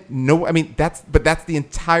 And no, I mean, that's the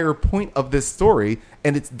entire point of this story,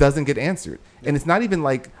 and it doesn't get answered. And it's not even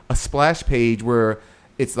like a splash page where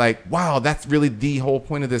it's like, wow, that's really the whole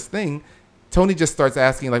point of this thing. Tony just starts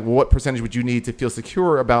asking, like, well, what percentage would you need to feel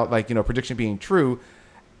secure about, like, prediction being true?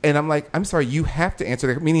 And I'm like, I'm sorry, you have to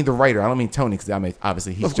answer that, meaning the writer. I don't mean Tony, because I mean,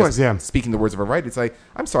 obviously he's just speaking the words of a writer. It's like,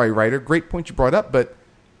 I'm sorry, writer, great point you brought up, but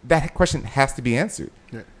that question has to be answered.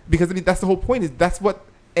 Yeah. Because, I mean, that's the whole point, is that's what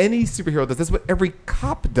any superhero does. That's what every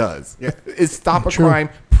cop does, is stop a crime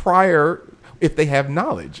prior, if they have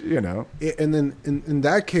knowledge, Yeah, and then in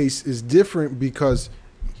that case is different, because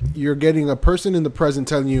you're getting a person in the present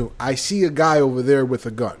telling you, I see a guy over there with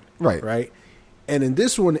a gun. Right. And in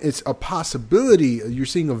this one, it's a possibility. You're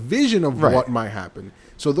seeing a vision of what might happen.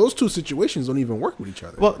 So those two situations don't even work with each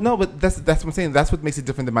other. Well, no, but that's what I'm saying. That's what makes it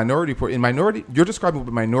different than Minority Report. In Minority, you're describing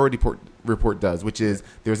what Minority Report does, which is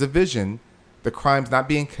there's a vision, the crime's not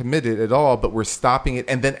being committed at all, but we're stopping it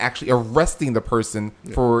and then actually arresting the person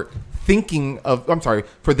for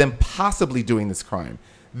for them possibly doing this crime.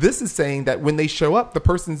 This is saying that when they show up, the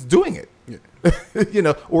person's doing it.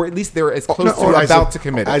 Or at least they're as close to about to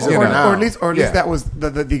commit it. Or at least that was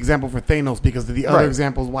the example for Thanos, because the other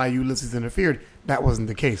examples why Ulysses interfered, that wasn't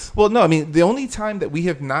the case. Well, no, I mean, the only time that we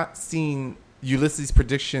have not seen Ulysses'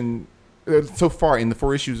 prediction so far in the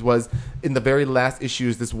 4 issues was in the very last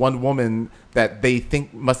issues, this one woman that they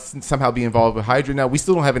think must somehow be involved with Hydra. Now, we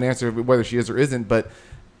still don't have an answer whether she is or isn't, but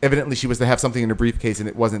evidently she was to have something in her briefcase and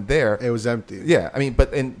it wasn't there. It was empty. Yeah, I mean,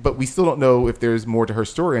 but we still don't know if there's more to her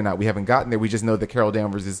story or not. We haven't gotten there. We just know that Carol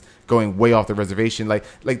Danvers is going way off the reservation. Like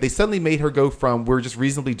they suddenly made her go from, we're just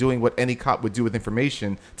reasonably doing what any cop would do with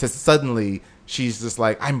information, to suddenly she's just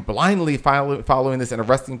like, I'm blindly following this and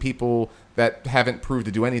arresting people that haven't proved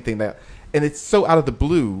to do anything. And it's so out of the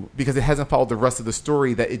blue, because it hasn't followed the rest of the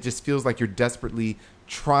story, that it just feels like you're desperately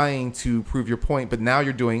trying to prove your point, but now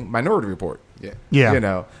you're doing Minority Report.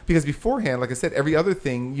 Yeah. Because beforehand, like I said, every other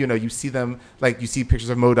thing, you see them, like you see pictures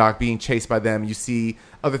of MODOK being chased by them. You see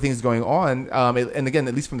other things going on. And again,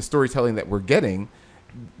 at least from the storytelling that we're getting,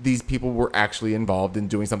 these people were actually involved in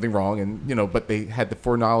doing something wrong, and but they had the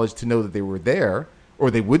foreknowledge to know that they were there,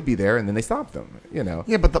 or they would be there, and then they stopped them.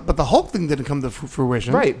 Yeah, but the Hulk thing didn't come to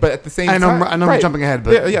fruition, right? But at the same time, I know I'm jumping ahead,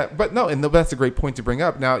 but but no, and that's a great point to bring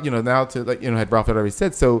up. Now, now to had Ralph had already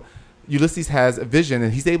said so. Ulysses has a vision,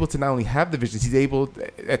 and he's able to not only have the visions, he's able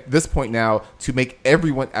at this point now to make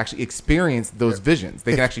everyone actually experience those visions.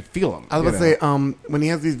 They can actually feel them. I was going to say, when he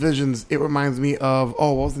has these visions, it reminds me of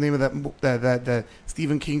what was the name of that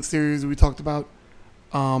Stephen King series we talked about?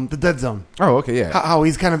 The Dead Zone. Oh, okay, yeah. How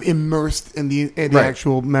he's kind of immersed in the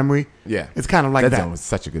actual memory. Yeah, it's kind of like Dead that. Zone was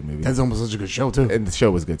such a good movie. Dead Zone was such a good show too, and the show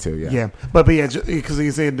was good too. Yeah, yeah. But yeah, because he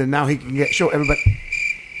said that now he can show everybody.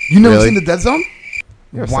 You never seen the Dead Zone?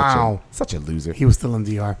 You're wow, such a loser. He was still in DR.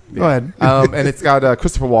 Yeah. Go ahead. And it's got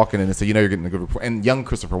Christopher Walken in it, so you're getting a good report. And young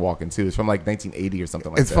Christopher Walken too. It's from like 1980 or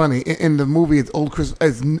something like that. It's funny. In the movie, it's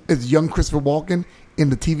young Christopher Walken. In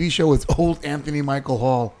the TV show, it's old Anthony Michael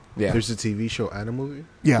Hall. Yeah. There's a TV show and a movie.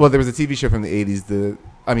 Yeah. Well, there was a TV show from the 80s.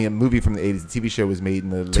 A movie from the 80s. The TV show was made in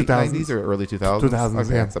the late 2000s. 90s or early 2000s. 2000s,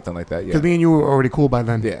 Okay, yeah. something like that. Yeah. Because me and you were already cool by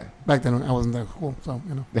then. Yeah. Back then, I wasn't that cool. So,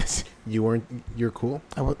 you know. You're cool.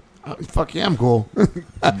 I was, fuck yeah, I'm cool.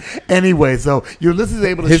 Anyway, so Ulysses is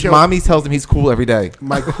able to His show... mommy tells him he's cool every day.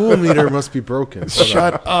 My cool meter must be broken. Hold on.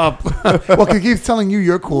 Shut up. Well, he keeps telling you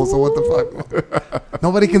you're cool, so what the fuck?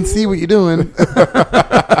 Nobody can see what you're doing.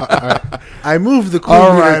 I move the cool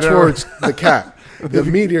All meter right, all towards the cat. The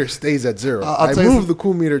meter stays at 0. I'll I tell you move some- the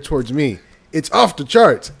cool meter towards me. It's off the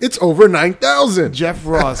charts. It's over 9,000. Jeff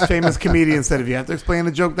Ross, famous comedian, said if you have to explain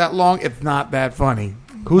a joke that long, it's not that funny.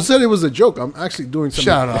 Who said it was a joke? I'm actually doing some.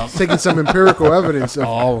 Shut up. Taking some empirical evidence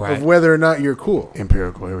All right. of whether or not you're cool.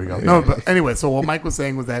 Empirical, here we go. No, but anyway, so what Mike was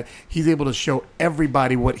saying was that he's able to show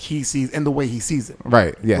everybody what he sees and the way he sees it.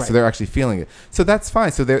 Right. Yeah. Right. So they're actually feeling it. So that's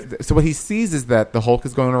fine. So what he sees is that the Hulk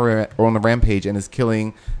is going on a rampage and is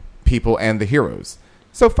killing people and the heroes.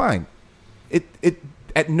 So fine. It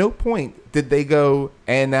at no point did they go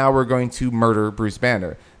and now we're going to murder Bruce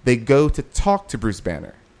Banner. They go to talk to Bruce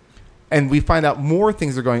Banner, and we find out more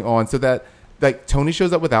things are going on. So that like Tony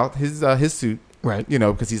shows up without his suit, Right. You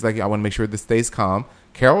know, because he's like, I want to make sure this stays calm.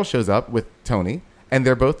 Carol shows up with Tony. And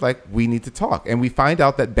they're both like, we need to talk. And we find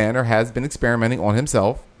out that Banner has been experimenting on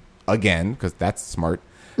himself again, because that's smart.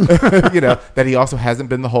 You know, that he also hasn't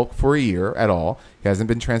been the Hulk for a year at all. He hasn't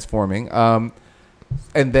been transforming. And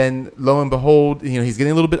then, lo and behold, you know, he's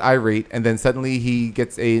getting a little bit irate. And then suddenly he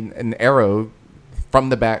gets an arrow from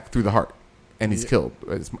the back through the heart. And he's killed.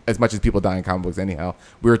 As much as people die in comic books anyhow,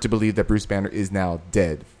 we're to believe that Bruce Banner is now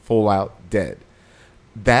dead. Full out dead.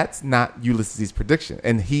 That's not Ulysses' prediction,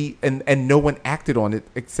 and no one acted on it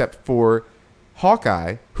except for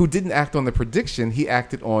Hawkeye, who didn't act on the prediction. He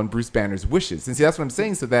acted on Bruce Banner's wishes, and see, that's what I'm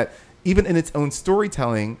saying. So that even in its own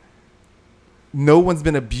storytelling, no one's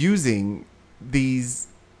been abusing these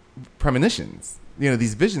premonitions. You know,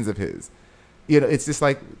 these visions of his. You know, it's just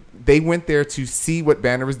like they went there to see what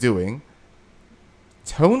Banner was doing.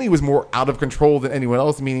 Tony was more out of control than anyone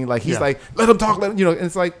else, meaning like he's like, let him talk, and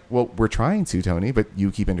it's like, well, we're trying to, Tony, but you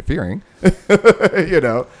keep interfering, you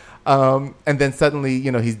know. And then suddenly,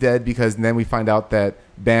 you know, he's dead because then we find out that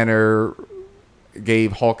Banner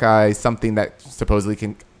gave Hawkeye something that supposedly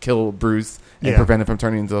can kill Bruce and prevent him from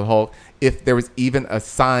turning into the Hulk. If there was even a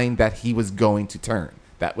sign that he was going to turn,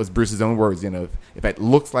 that was Bruce's own words. You know, if it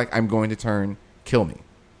looks like I'm going to turn, kill me.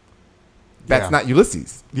 That's not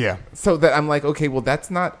Ulysses. Yeah. So that I'm like, okay, well, that's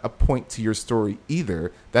not a point to your story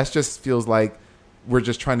either. That just feels like we're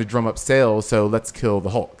just trying to drum up sales, so let's kill the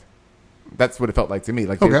Hulk. That's what it felt like to me.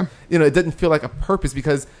 Like, okay. You know, it didn't feel like a purpose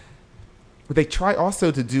because they try also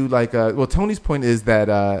to do like, well, Tony's point is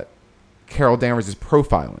that Carol Danvers is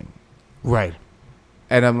profiling. Right.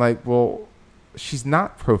 And I'm like, well, she's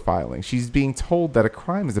not profiling. She's being told that a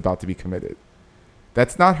crime is about to be committed.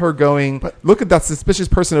 That's not her going, look at that suspicious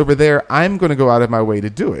person over there. I'm going to go out of my way to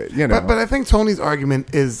do it. You know. But I think Tony's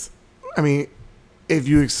argument is, I mean, if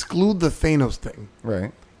you exclude the Thanos thing,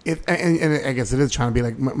 right? And I guess it is trying to be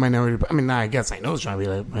like Minority. I mean, I guess I know it's trying to be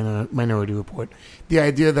like Minority Report. The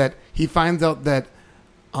idea that he finds out that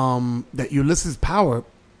that Ulysses' power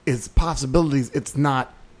is possibilities. It's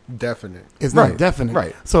not definite. It's not definite.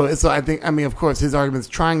 Right. So I think, I mean, of course, his argument is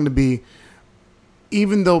trying to be,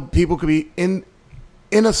 even though people could be in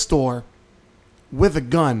a store with a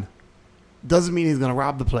gun, doesn't mean he's going to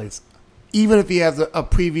rob the place, even if he has a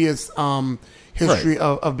previous history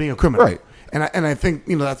of being a criminal. Right. And I think,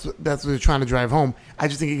 you know, that's what they're trying to drive home. I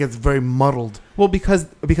just think it gets very muddled. Well, because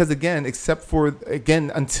again, except for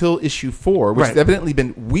until issue 4, which has evidently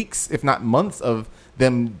been weeks, if not months, of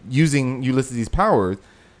them using Ulysses' powers,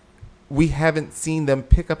 we haven't seen them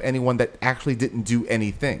pick up anyone that actually didn't do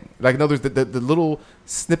anything. Like, in other words, the little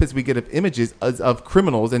snippets we get of images of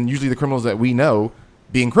criminals, and usually the criminals that we know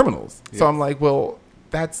being criminals. Yeah. So I'm like, well,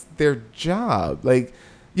 that's their job. Like,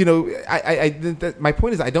 you know, my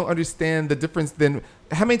point is I don't understand the difference. Then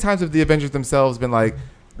how many times have the Avengers themselves been like,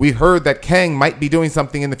 we heard that Kang might be doing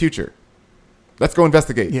something in the future. Let's go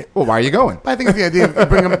investigate. Yeah. Well, why are you going? I think it's the idea of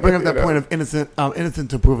bring up that point of innocent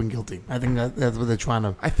to proven guilty. I think that's what they're trying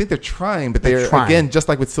to. I think they're trying, but they're trying. Again, just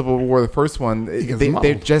like with Civil War, the first one,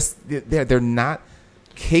 they're not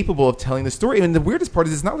capable of telling the story. I mean, the weirdest part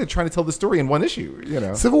is it's not like they're trying to tell the story in one issue. You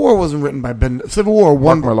know, Civil War wasn't written by Ben. Civil War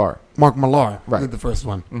Mark Millar right. did the first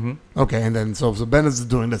one. Mm-hmm. Okay, and then so Bendis is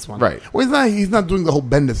doing this one. Right. Well, he's not doing the whole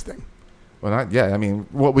Bendis thing. Well, not yet. I mean,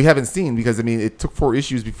 what we haven't seen, because I mean, it took 4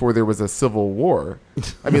 issues before there was a Civil War.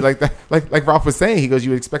 I mean, like Ralph was saying, he goes, you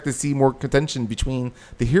would expect to see more contention between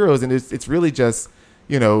the heroes, and it's really just,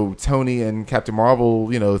 Tony and Captain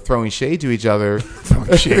Marvel, throwing shade to each other.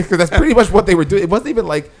 Because that's pretty much what they were doing. It wasn't even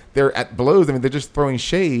like they're at blows. I mean, they're just throwing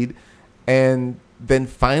shade. And then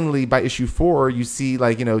finally, by issue 4, you see,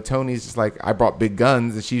 like, Tony's just like, I brought big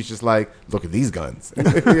guns. And she's just like, look at these guns.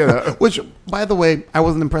 Which, by the way, I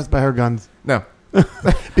wasn't impressed by her guns. No.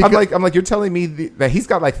 I'm like, you're telling me that he's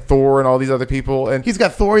got like Thor and all these other people, and he's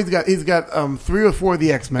got Thor. He's got 3 or 4 of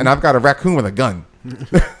the X-Men, and I've got a raccoon with a gun,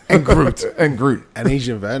 and Groot, and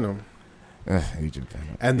Agent Venom, Agent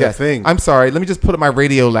Venom, and the Thing. I'm sorry. Let me just put up my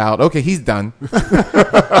radio loud. Okay, he's done.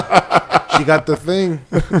 She got the Thing.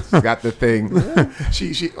 She got the Thing.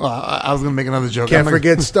 I was gonna make another joke. Can't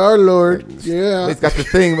forget Star-Lord. Yeah, he's got the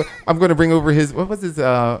Thing. I'm going to bring over his. What was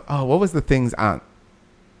the Thing's aunt?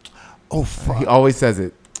 Oh, fuck. He always says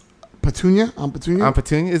it. Petunia? Aunt Petunia? Aunt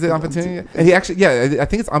Petunia? Is it Aunt Petunia? And he actually, I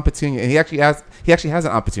think it's Aunt Petunia. And he actually has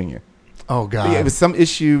an Aunt Petunia. Oh, God. Yeah, it was some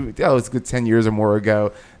issue. It's a good 10 years or more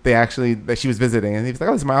ago. That she was visiting, and he was like,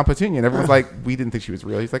 "Oh, this is my Aunt Petunia." And everyone's like, "We didn't think she was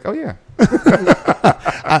real." He's like, "Oh yeah."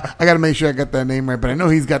 I got to make sure I got that name right, but I know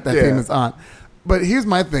he's got that famous aunt. But here's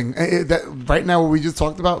my thing: that right now, what we just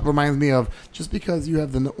talked about reminds me of just because you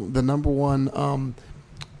have the number one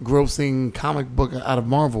grossing comic book out of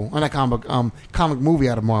Marvel, or not comic movie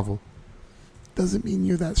out of Marvel, doesn't mean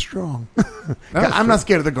you're that strong. I'm not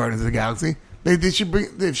scared of the Guardians of the Galaxy. They should bring.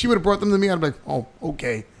 If she would have brought them to me, I'd be like, "Oh,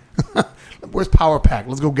 okay." Where's Power Pack?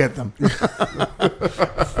 Let's go get them.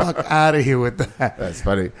 Fuck out of here with that. That's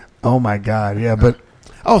funny. Oh my God, yeah, but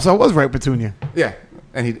so I was right, Petunia. Yeah,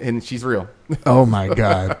 and she's real. Oh my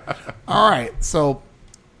God. All right, so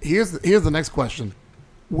here's the next question.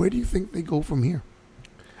 Where do you think they go from here?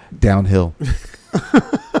 Downhill.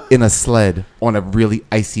 In a sled on a really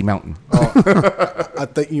icy mountain. Oh, I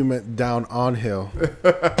think you meant down on hill.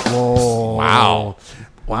 Whoa.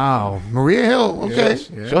 Wow. Maria Hill. Okay.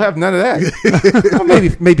 Yeah. She'll have none of that. Well,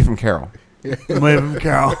 maybe from Carol. Maybe from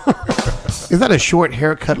Carol. Is that a short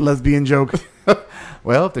haircut lesbian joke?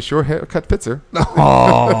 Well, if the short haircut fits her.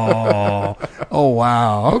 Oh,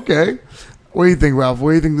 wow. Okay. What do you think, Ralph?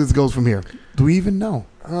 Where do you think this goes from here? Do we even know?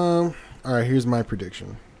 All right, here's my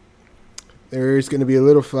prediction. There's going to be a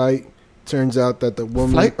little fight. Turns out that the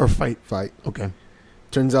woman... Flight or fight? Fight. Okay.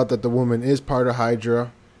 Turns out that the woman is part of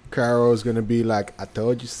Hydra. Carol is going to be like, I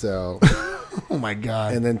told you so. Oh, my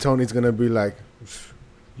God. And then Tony's going to be like,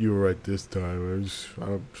 you were right this time.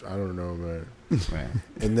 I don't know, man.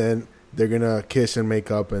 And then they're going to kiss and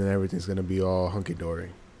make up, and everything's going to be all hunky-dory.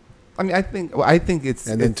 I mean, I think it's...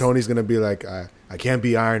 And then Tony's going to be like, I can't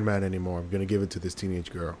be Iron Man anymore. I'm going to give it to this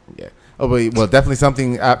teenage girl. Yeah. Oh, wait, well, definitely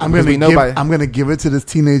something... I'm going to give it to this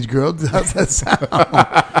teenage girl. How's that sound?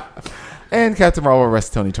 And Captain Marvel arrests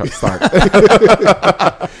Tony Stark.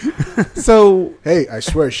 So... Hey, I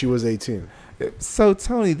swear she was 18. So,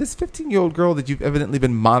 Tony, this 15-year-old girl that you've evidently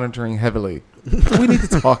been monitoring heavily, we need to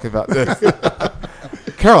talk about this.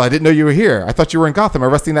 Carol, I didn't know you were here. I thought you were in Gotham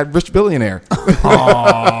arresting that rich billionaire.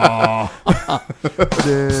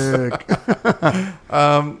 Dick.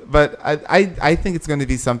 But I think it's going to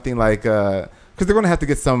be something like... Because they're going to have to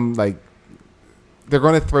get some, like... They're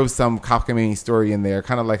going to throw some cockamamie story in there,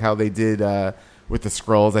 kind of like how they did with the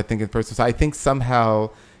Skrulls, I think, in person. So I think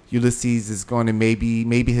somehow Ulysses is going to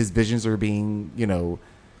maybe his visions are being,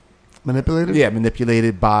 manipulated? Yeah,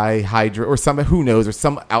 manipulated by Hydra or some, who knows, or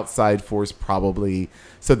some outside force probably,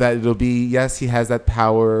 so that it'll be, yes, he has that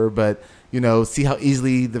power, but, see how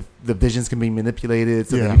easily the visions can be manipulated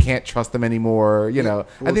so that you can't trust them anymore, I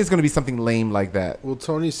think it's going to be something lame like that. Well,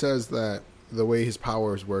 Tony says that the way his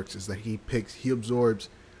powers works is that he absorbs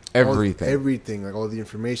everything, like all the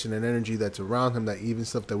information and energy that's around him, that even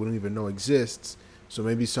stuff that we don't even know exists. So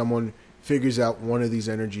maybe someone figures out one of these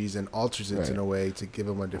energies and alters it in a way to give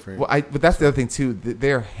him a different... Well, but that's the other thing, too.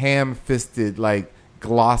 They're ham-fisted, like,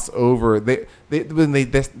 gloss over.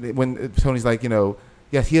 When Tony's like,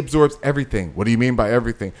 yes, he absorbs everything. What do you mean by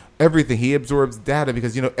everything? Everything. He absorbs data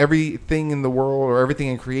because, everything in the world or everything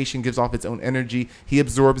in creation gives off its own energy. He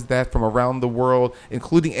absorbs that from around the world,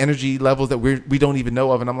 including energy levels that we don't even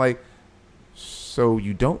know of. And I'm like, so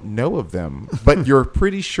you don't know of them, but you're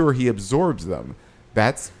pretty sure he absorbs them.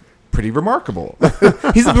 That's pretty remarkable.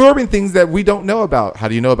 He's absorbing things that we don't know about. How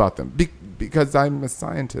do you know about them? Because I'm a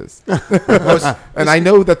scientist. And I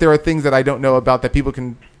know that there are things that I don't know about that people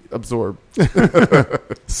can absorb.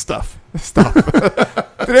 Stuff.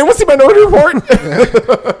 Did anyone see Minority Report?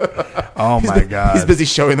 Oh, my God. He's busy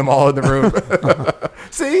showing them all in the room.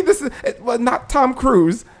 See, this is not Tom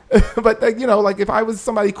Cruise, but like if I was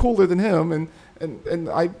somebody cooler than him and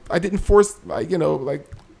I didn't force,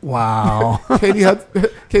 wow. Katie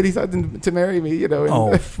Hudson to marry me,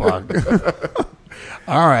 Oh, fuck.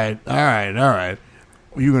 All right.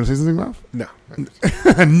 Were you going to say something, Ralph? No,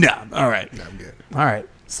 No. All right. I'm good. All right.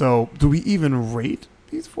 So, do we even rate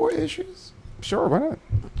these 4 issues? Sure, why not?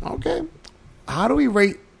 Okay. How do we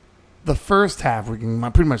rate the first half? We can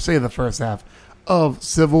pretty much say the first half of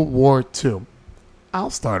Civil War 2. I'll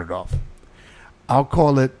start it off. I'll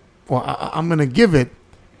call it, well, I'm going to give it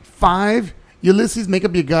 5 Ulysses Make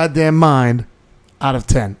Up Your Goddamn Mind out of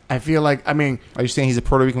 10. I feel like, Are you saying he's a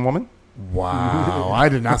Puerto Rican woman? wow, I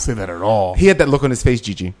did not say that at all. He had that look on his face,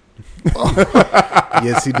 Gigi.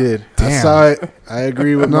 Yes, he did. I Damn. saw it. I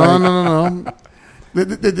agree with No, Mike. no.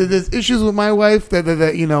 There's issues with my wife that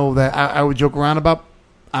I would joke around about.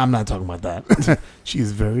 I'm not talking about that.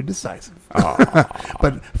 She's very decisive.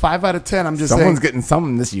 But 5 out of 10, I'm just Someone's saying. getting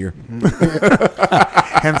something this year.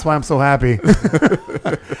 Hence why I'm so happy.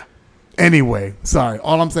 Anyway, sorry.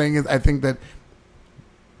 All I'm saying is I think that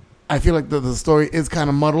I feel like the story is kind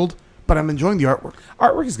of muddled, but I'm enjoying the artwork.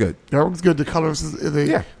 Artwork is good. The artwork's good. The colors,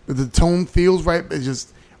 the tone feels right. It's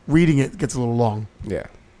just reading it gets a little long. Yeah.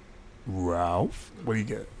 Ralph, what do you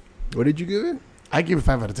get? What did you give it? I give it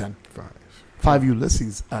 5 out of 10. 5. 5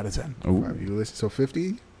 Ulysses out of 10. Ooh. 5. You listen. So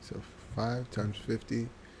 50. So 5 times 50.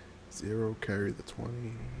 0 carry the 20.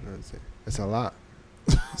 That's a lot.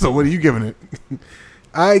 So what are you giving it?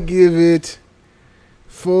 I give it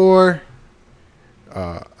 4.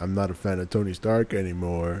 I'm not a fan of Tony Stark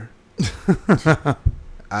anymore.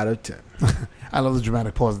 Out of 10. I love the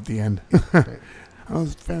dramatic pause at the end. I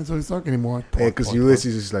was a fan of Tony Stark anymore. Yeah, because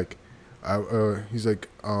Ulysses is like, he's like,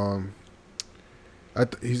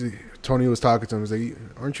 Tony was talking to him. He's like,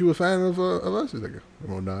 "Aren't you a fan of us?" He's like,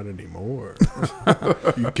 "Well, not anymore.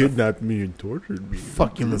 You kidnapped me and tortured me."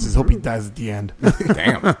 Fuck Ulysses. Hope he dies at the end.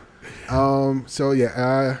 Damn. So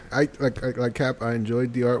yeah, I like Cap. I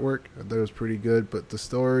enjoyed the artwork. I thought it was pretty good, but the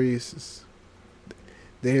stories,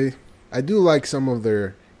 I do like some of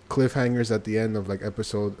their cliffhangers at the end of like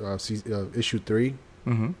issue 3,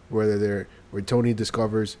 where Tony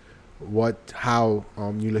discovers how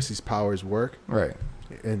Ulysses' powers work, Right.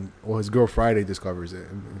 and his girl Friday discovers it,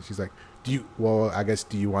 and she's like, do you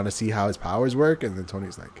want to see how his powers work? And then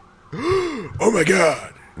Tony's like, "Oh my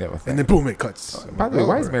god!" Yeah. Well, And then boom, it cuts. by the way,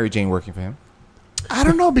 why is Mary Jane working for him? I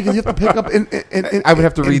don't know, because you have to pick up. I would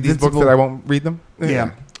have to read these books Invincible. that I won't read them.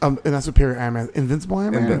 Yeah. And that's Superior Iron Man. Invincible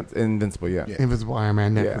Iron Man? Invincible, yeah. Yeah. Invincible Iron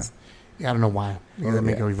Man. Yeah. Yeah, I don't know why. Because that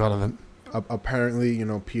make it irrelevant. Apparently,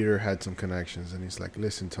 Peter had some connections, and he's like,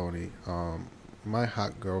 "Listen, Tony, my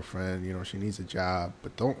hot girlfriend, she needs a job,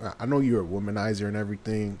 but I know you're a womanizer and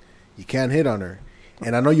everything. You can't hit on her.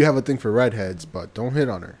 And I know you have a thing for redheads, but don't hit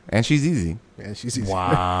on her." And she's easy. And she's easy.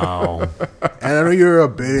 Wow. And I know you're a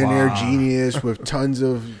billionaire genius with tons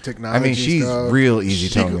of technology. She's stuff. real easy,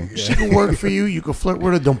 Tony. She can work for you. You can flirt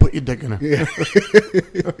with her. Don't put your dick in her. Yeah.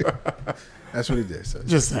 That's what he did. So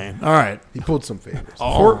Just saying. All right. he pulled some favors.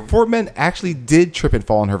 Four men actually did trip and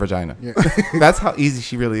fall in her vagina. Yeah. That's how easy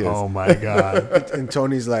she really is. Oh, my God. And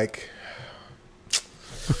Tony's like,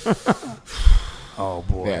 Oh,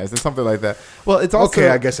 boy. Yeah, is it something like that? Well, it's also "Okay,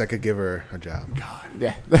 I guess I could give her a job."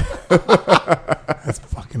 Yeah. That's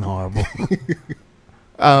fucking horrible.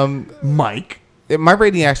 Mike. My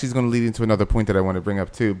rating actually is going to lead into another point that I want to bring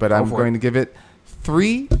up too, but I'm for going to give it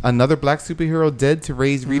 3 another black superhero dead to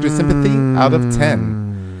raise reader sympathy out of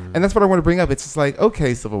 10. And that's what I want to bring up. It's just like,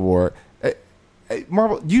 okay, Civil War,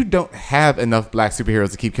 Marvel, you don't have enough black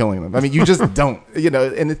superheroes to keep killing them. I mean, you just don't,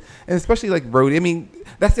 and especially like Rhodey. I mean,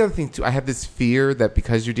 that's the other thing too. I have this fear that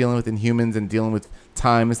because you're dealing with Inhumans and dealing with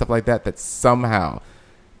time and stuff like that, that somehow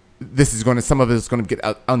some of it is going to get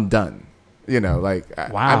undone.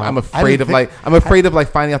 Wow. I'm afraid of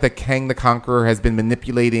finding out that Kang the Conqueror has been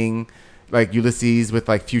manipulating like Ulysses with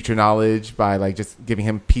like future knowledge by like just giving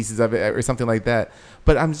him pieces of it or something like that.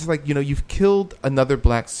 But I'm just like, you've killed another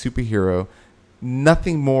black superhero,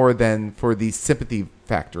 nothing more than for the sympathy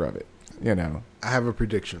factor of it. I have a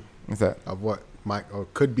prediction What's that? of what might or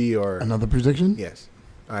could be or Another prediction? yes.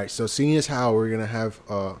 All right. So seeing as how we're gonna have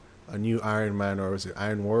a new Iron Man, or was it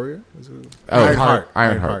Iron Warrior? Ironheart.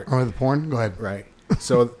 Oh, the porn? Go ahead. Right.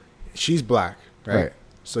 So she's black, right? Right.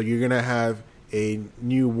 So you're gonna have a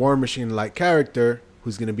new War Machine like character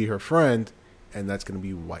who's gonna be her friend, and that's gonna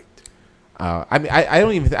be white. I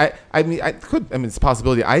don't even. It's a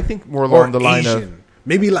possibility. I think more along the line of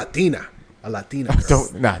maybe Latina, a Latina. Girl.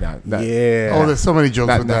 no. Yeah. Oh, there's so many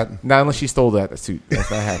jokes with that. Not unless she stole that suit. That's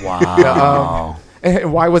not happening. Wow.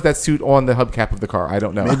 And why was that suit on the hubcap of the car? I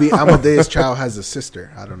don't know. Maybe Amadeus Chow has a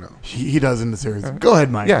sister. I don't know. He does in the series. Go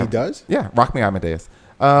ahead, Mike. Yeah. He does? Yeah, rock me Amadeus.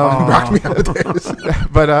 Rock me Amadeus.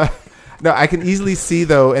 But no, I can easily see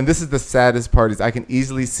though, and this is the saddest part, is I can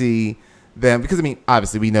easily see them, because I mean,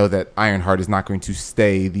 obviously we know that Ironheart is not going to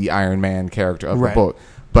stay the Iron Man character of Right. the book.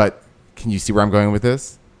 But can you see where I'm going with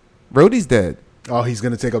this? Rhodey's dead. Oh, he's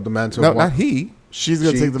gonna take up the mantle. No, of not he. She's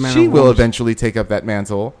going to She- take the man. She of will War eventually take up that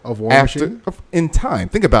mantle Of War Machine? in time.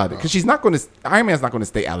 Think about it, because she's not going to. Iron Man's not going to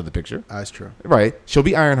stay out of the picture, That's true. right? She'll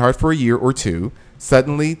be Ironheart for a year or two.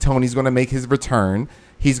 Suddenly, Tony's going to make his return.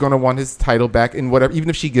 He's going to want his title back, and whatever. Even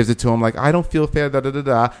if she gives it to him, like I don't feel fair, da da da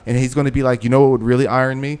da, and he's going to be like, you know what would really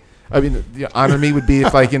honor me? Honor me would be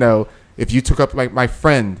if, like, if you took up like my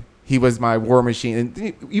friend. He was my War Machine, and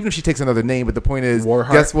even if she takes another name, but the point is,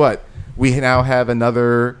 Warheart. guess what? We now have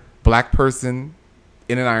another black person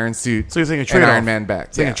in an iron suit. So you're saying a and trade-off. Iron Man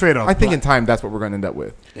back. Saying a trade-off. I think in time that's what we're going to end up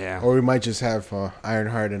with. Yeah. Or we might just have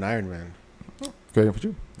Ironheart and Iron Man. Good for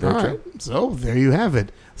you. All right. So there you have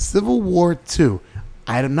it. Civil War 2.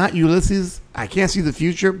 I am not Ulysses. I can't see the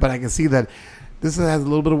future, but I can see that this has a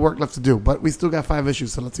little bit of work left to do. But we still got 5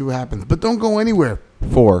 issues, so let's see what happens. But don't go anywhere.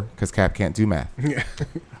 4, because Cap can't do math.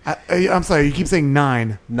 I'm sorry. You keep saying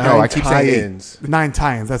 9. No, I keep saying 8. tie-ins. 9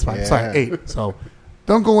 tie-ins. That's fine. Yeah. Sorry, 8. So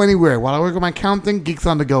don't go anywhere. While I work on my counting, Geeks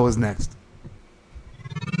on the Go is next.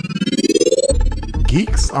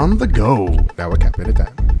 Geeks on the Go. Now we're capping it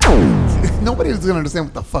down. Nobody's going to understand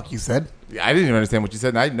what the fuck you said. I didn't even understand what you said,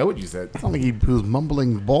 and I know what you said. It's not like he was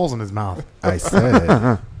mumbling balls in his mouth. I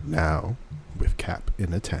said now with Cap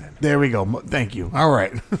in a 10. There we go. Thank you. All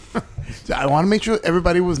right. So I want to make sure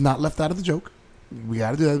everybody was not left out of the joke. We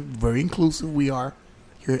got to do that. Very inclusive we are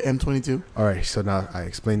here at M22. All right, so now I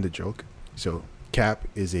explained the joke. So Cap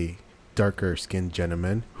is a darker skinned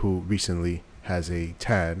gentleman who recently has a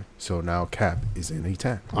tan. So now Cap is in a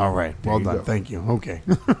tan. All right. There Well you done. go. Thank you. Okay.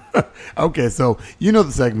 Okay, so you know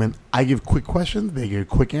the segment. I give quick questions. They give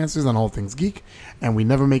quick answers on all things geek. And we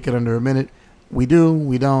never make it under a minute. We do.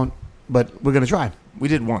 We don't. But we're going to try. We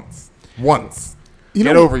did once. Once. You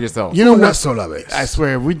Get know- over yourself. You know Una what? sola vez. I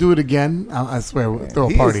swear, if we do it again, I swear, we'll throw a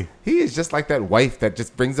He party. He is just like that wife that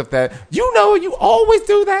just brings up that, you always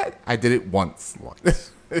do that. I did it once.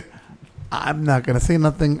 I'm not going to say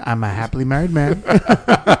nothing. I'm a happily married man.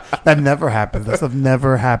 That never happens. That stuff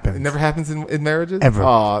never happens. It never happens in marriages? Ever.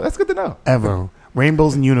 Oh, that's good to know. Ever.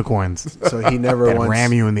 Rainbows and unicorns. So he never And once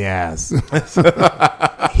ram you in the ass.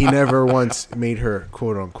 he never once made her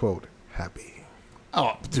quote unquote happy.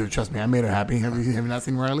 Oh, dude, trust me. I made her happy. Have you not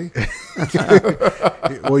seen Riley?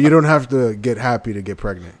 Well, you don't have to get happy to get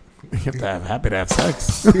pregnant. You have to have happy to have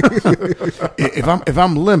sex. if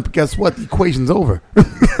I'm limp, guess what? The equation's over.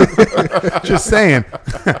 Just saying.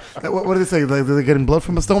 What do they say? Like, they're getting blood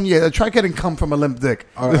from a stone? Yeah, try getting cum from a limp dick.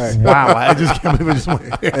 All right. Wow, I just can't believe it just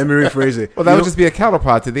went there. Let me rephrase it. Well, that would just be a cattle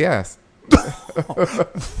prod to the ass.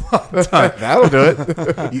 That'll do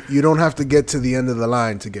it. You don't have to get to the end of the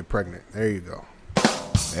line to get pregnant. There you go.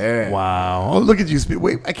 Yeah. Wow. Oh, look at you.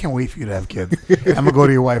 Wait, I can't wait for you to have kids. I'm going to go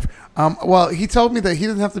to your wife. Well, he told me that he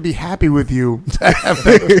doesn't have to be happy with you to have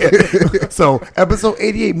that kid. So, episode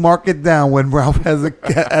 88, mark it down. When Ralph has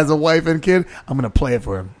a wife and kid, I'm going to play it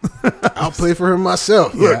for him. I'll play for him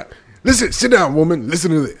myself. Yeah. Look, listen, sit down, woman.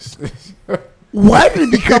 Listen to this. Why did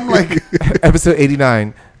it become like... Episode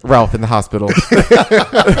 89, Ralph in the hospital.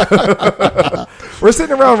 We're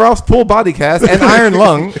sitting around Ralph's full body cast and iron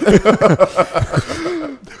lung.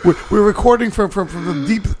 We're recording from the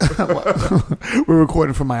deep... We're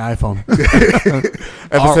recording from my iPhone.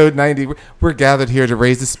 Episode 90, we're gathered here to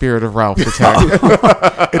raise the spirit of Ralph the Tank.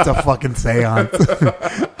 It's a fucking seance.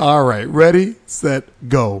 All right, ready, set,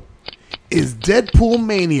 go. Is Deadpool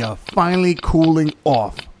Mania finally cooling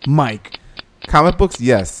off? Mike. Comic books,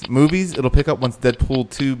 yes. Movies, it'll pick up once Deadpool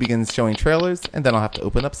 2 begins showing trailers, and then I'll have to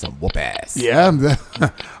open up some whoop ass. Yeah.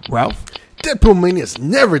 Ralph? Deadpool Mania's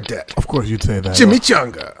never dead. Of course you'd say that. Jimmy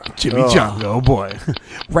Chunga. Jimmy Chunga, oh boy.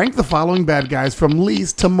 Rank the following bad guys from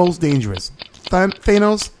least to most dangerous.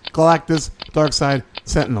 Thanos, Galactus, Darkseid,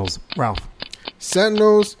 Sentinels. Ralph.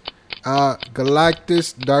 Sentinels,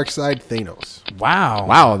 Galactus, Darkseid, Thanos. Wow.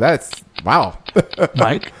 Wow.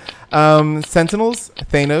 Mike? Sentinels,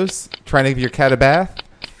 Thanos, trying to give your cat a bath.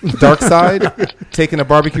 Darkseid, taking a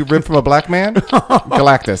barbecue rib from a black man.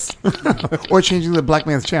 Galactus. Or changing the black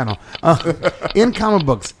man's channel. In comic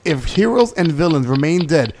books, if heroes and villains remain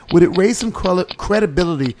dead, would it raise some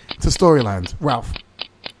credibility to storylines? Ralph.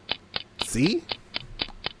 See?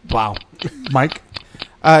 Wow. Mike?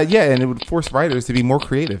 Yeah, and it would force writers to be more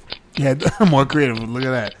creative. Yeah, more creative. Look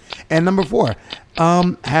at that. And number 4,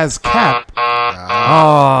 has Cap...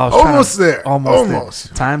 Almost there. Almost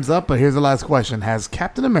there. Time's up, but here's the last question. Has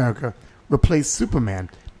Captain America replaced Superman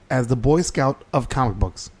as the Boy Scout of comic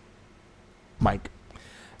books? Mike.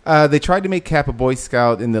 They tried to make Cap a Boy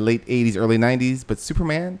Scout in the late 80s, early 90s, but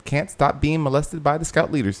Superman can't stop being molested by the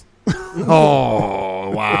Scout leaders.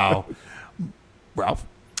 Oh, wow. Ralph?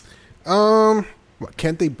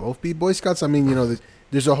 Can't they both be Boy Scouts? I mean,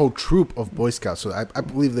 there's a whole troop of Boy Scouts, so I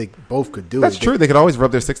believe they both could do That's it. true. They could always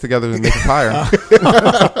rub their sticks together and make a fire.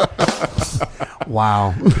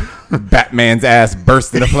 Wow. Batman's ass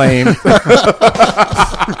burst into flame.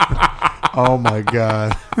 Oh, my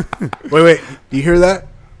God. Wait. You hear that?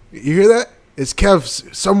 You hear that? It's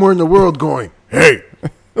Kev somewhere in the world going, hey.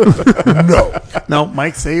 No,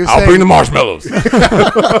 Mike, say you're I'll saying. bring the marshmallows.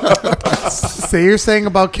 Say you're saying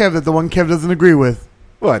about Kev that the one Kev doesn't agree with.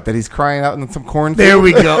 What? That he's crying out in some corn? There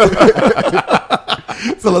we go.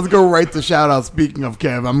 So let's go right to shout out. Speaking of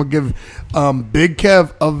Kev, I'm gonna give Big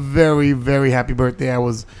Kev a very, very happy birthday. I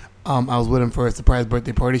was with him for a surprise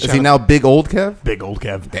birthday party. Is he now big old Kev? Big old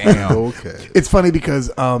Kev? Damn. Okay. It's funny because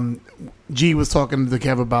G was talking to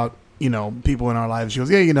Kev about people in our lives. She goes,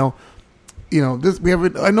 yeah, this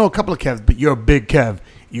I know a couple of Kevs, but you're a big Kev.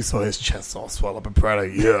 You saw his chest all swell up and proud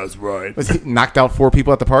of you. Yeah, that's right. Was he knocked out 4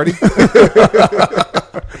 people at the party?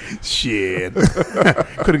 Shit.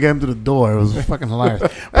 Could have got him through the door. It was fucking hilarious.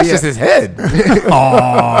 That's just his head.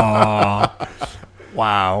 Aww.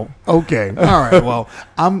 Wow. Okay. All right. Well,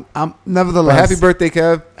 I'm nevertheless. But happy birthday,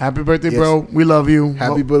 Kev. Happy birthday, Yes. bro. We love you.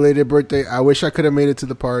 Happy belated birthday. I wish I could have made it to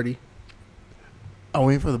the party, I'm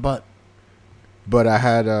waiting for the butt. but I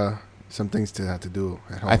had some things to have to do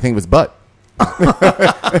at home. I think it was butt.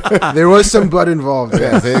 There was some butt involved.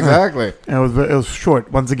 Yeah, see, exactly. And it was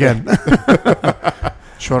short once again.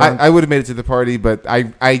 Short. I would have made it to the party, but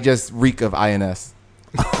I just reek of INS.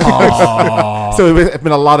 Aww. So it's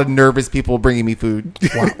been a lot of nervous people bringing me food.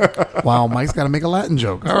 Wow. Mike's got to make a Latin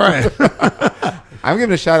joke. All right. I'm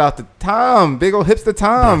giving a shout out to Tom, big old hipster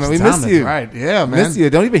Tom. We miss you. Right. Yeah, man. Miss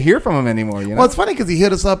you. Don't even hear from him anymore. Well, it's funny because he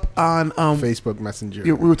hit us up on Facebook Messenger.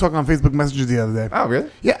 we were talking on Facebook Messenger the other day. Oh,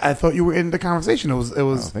 really? Yeah, I thought you were in the conversation. It was. I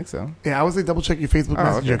don't think so. Yeah, I was like double check your Facebook Oh,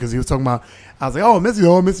 Messenger okay. because he was talking about. I was like, oh, I miss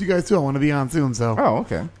you. Oh, I miss you guys too. I want to be on soon. So, Oh,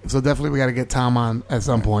 okay. so definitely we got to get Tom on at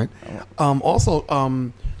some point.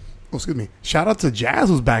 Also, excuse me. Shout out to Jazz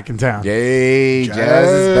who's back in town. Yay, Jazz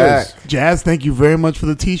is back. Jazz, thank you very much for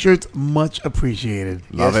the t-shirts. Much appreciated.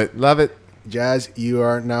 Love Yes. it. Love it. Jazz, you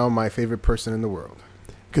are now my favorite person in the world.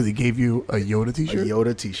 Because he gave you a Yoda A t-shirt.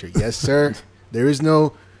 Yoda t-shirt. Yes, sir. There is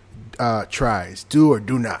no tries. Do or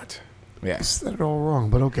do not. Yeah. You said it all wrong,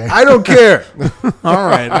 but okay. I don't care. all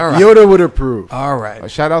right. Yoda would approve. All right. A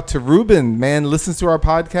shout out to Ruben. Man, listens to our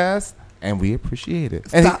podcast, and we appreciate it.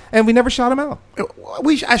 Stop. And we never shout him out.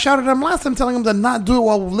 I shouted at him last time telling him to not do it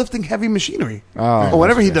while lifting heavy machinery. Oh, or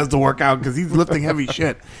whatever he shit. does to work out because he's lifting heavy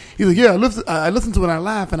shit. He's like, yeah, I listened to it and I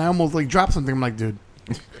laugh and I almost like drop something. I'm like, dude,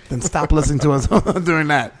 then stop listening to us doing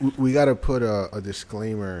that. We got to put a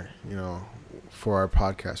disclaimer, for our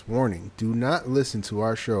podcast. Warning, do not listen to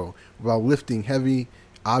our show while lifting heavy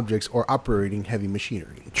objects or operating heavy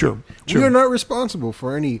machinery. True. We are not responsible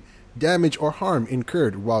for any damage or harm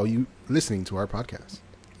incurred while you listening to our podcast.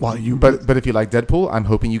 While you, But if you like Deadpool, I'm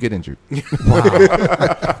hoping you get injured. wow.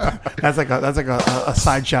 that's like a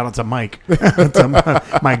side shout out to Mike,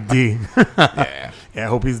 to Mike D. Yeah. Yeah, I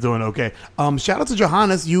hope he's doing okay. Shout out to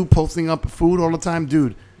Johannes, you posting up food all the time,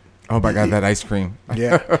 dude. Oh my God, that ice cream.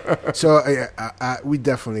 Yeah. So we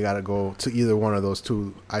definitely got to go to either one of those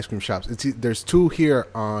 2 ice cream shops. There's 2 here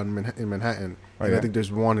in Manhattan, Oh, and yeah? I think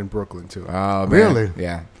there's 1 in Brooklyn too. Oh, man. Really?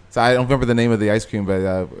 Yeah. So I don't remember the name of the ice cream,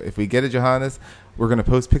 but if we get it, Johannes, we're going to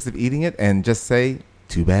post pics of eating it and just say,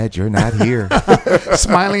 too bad you're not here.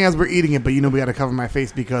 Smiling as we're eating it, but we got to cover my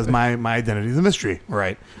face because my identity is a mystery.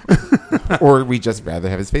 Right. Or we just rather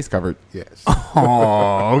have his face covered. Yes.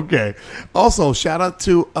 Oh, okay. Also, shout out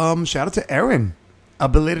to Aaron. A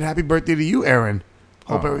belated happy birthday to you, Aaron.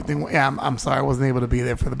 Hope everything. Yeah, I'm sorry I wasn't able to be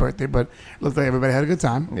there for the birthday, but it looks like everybody had a good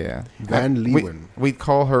time. Yeah. Van We Leeuwen.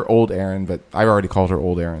 call her Old Aaron, but I've already called her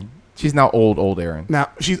Old Aaron. She's now old Aaron. Now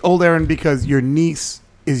she's old Aaron because your niece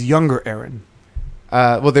is younger Aaron.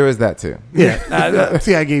 Well, there is that too. Yeah.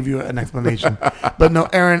 See, I gave you an explanation, but no,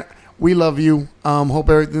 Aaron, we love you. Hope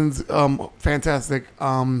everything's fantastic.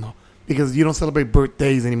 Because you don't celebrate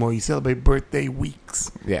birthdays anymore. You celebrate birthday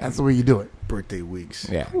weeks. Yeah. That's the way you do it. Birthday weeks.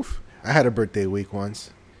 Yeah. Oof. I had a birthday week once.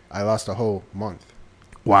 I lost a whole month.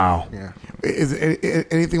 Wow. Yeah. Is it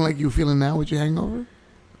anything like you feeling now with your hangover?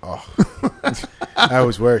 Oh, that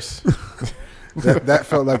was worse. that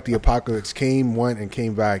felt like the apocalypse came, went, and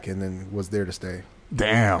came back, and then was there to stay.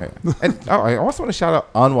 Damn. And I also want to shout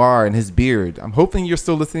out Anwar and his beard. I'm hoping you're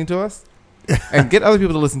still listening to us. And get other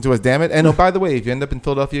people to listen to us, damn it. And oh, by the way, if you end up in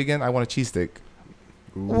Philadelphia again, I want a cheesesteak.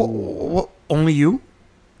 Only you?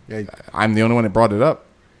 Yeah, I'm the only one that brought it up.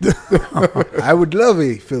 I would love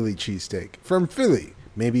a Philly cheesesteak from Philly.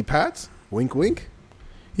 Maybe Pat's. Wink, wink.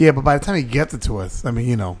 Yeah, but by the time he gets it to us, I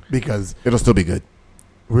mean, because It'll still be good.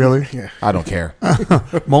 really, I don't care.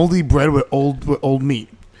 moldy bread with old meat.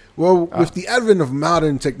 Well, with the advent of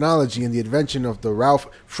modern technology and the invention of the Ralph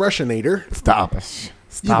Freshinator, Stop.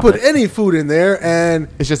 you put any food in there and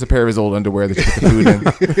It's just a pair of his old underwear that you put the food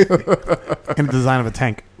in. in the design of a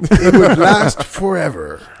tank. it would last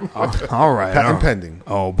forever. All right. Patent pending.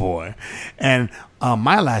 Oh boy. And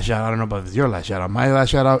my last shout out, I don't know about if it's your last shout out. My last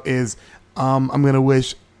shout out is I'm gonna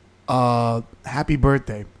wish happy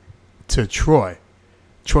birthday to Troy.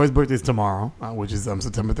 Troy's birthday is tomorrow, which is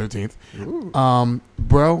September 13th.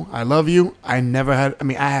 Bro, I love you. I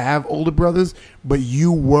have older brothers, but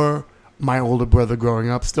you were my older brother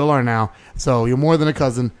growing up, still are now. So you're more than a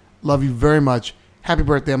cousin. Love you very much. Happy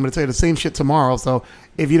birthday. I'm going to tell you the same shit tomorrow. So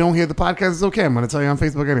if you don't hear the podcast, it's okay. I'm going to tell you on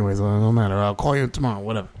Facebook anyway, so it don't matter. I'll call you tomorrow,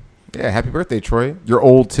 whatever. Yeah, happy birthday, Troy. You're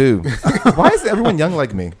old, too. Why is everyone young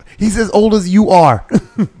like me? He's as old as you are.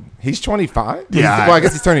 He's 25? Yeah. Well, I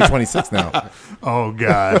guess he's turning 26 now. Oh,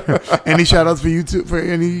 God. Any shout outs for you two, for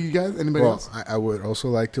any of you guys? Anybody Well, else? I would also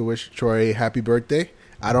like to wish Troy a happy birthday.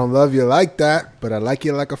 I don't love you like that, but I like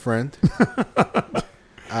you like a friend.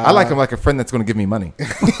 I like him like a friend that's going to give me money.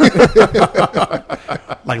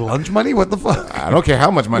 Like lunch money? What the fuck? I don't care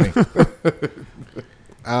how much money.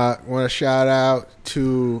 Want to shout out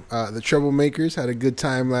to the Troublemakers. Had a good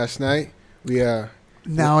time last night.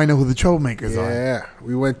 Now I know who the troublemakers are. Yeah,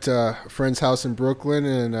 we went to a friend's house in Brooklyn,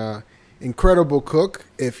 and incredible cook.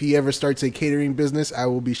 If he ever starts a catering business, I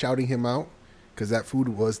will be shouting him out because that food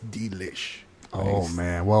was delish. Oh,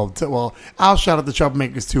 man. Well, I'll shout out the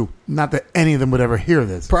troublemakers, too. Not that any of them would ever hear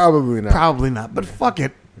this. Probably not. Probably not. But fuck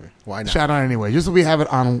it. Why not? Shout out anyway, just so we have it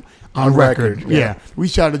on On record. record, Yeah. yeah. We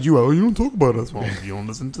shouted you out. Oh, you don't talk about us. Well, you don't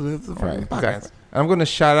listen to the Right, podcast. exactly. I'm going to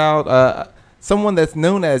shout out someone that's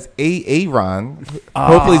known as Aaron.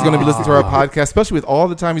 Hopefully he's going to be listening to our podcast, especially with all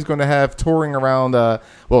the time he's going to have touring around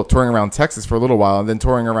Texas for a little while and then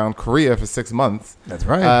touring around Korea for 6 months. That's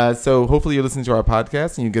right. So hopefully you're listening to our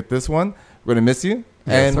podcast and you get this one. We're going to miss you.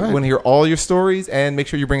 That's And right. we're going to hear all your stories and make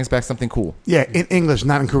sure you bring us back something cool. Yeah, in English,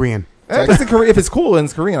 not in Korean. If it's cool and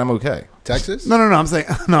it's Korean, I'm okay. Texas? No. I'm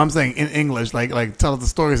saying in English. Like tell us the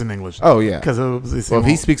stories in English. Oh, yeah. Because Well, if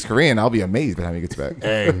he speaks Korean, I'll be amazed by the time he gets back.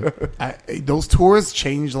 Hey, those tours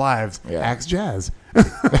change lives. Yeah. Axe Jazz.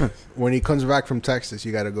 When he comes back from Texas,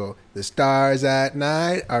 you got to go, the stars at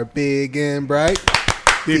night are big and bright.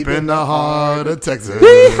 Deep in the heart of Texas.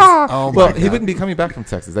 Oh, Well, my he God. wouldn't be coming back from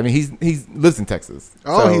Texas. I mean, he lives in Texas.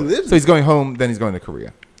 Oh, So- he lives So he's going home, then he's going to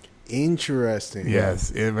Korea. Interesting.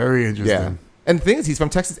 Yes, very interesting. Yeah. And the thing is, he's from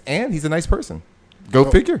Texas and he's a nice person. Go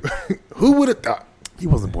figure. Who would have thought? He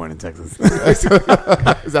wasn't born in Texas.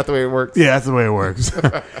 Is that the way it works? Yeah, that's the way it works.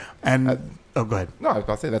 And go ahead. No, I was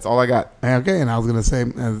about to say, that's all I got. Okay, and I was gonna say,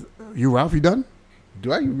 you Ralph, you done?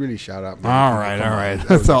 Do I really shout out? All right. That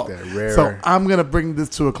was So, like that rare- so I'm gonna bring this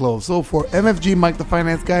to a close. So for MFG, Mike the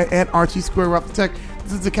Finance Guy, and RT Square, Ralph the Tech,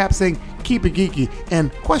 this is the Cap saying, keep it geeky.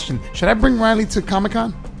 And question: should I bring Riley to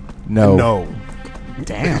Comic-Con? No. No.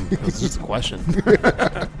 Damn, that's just a question.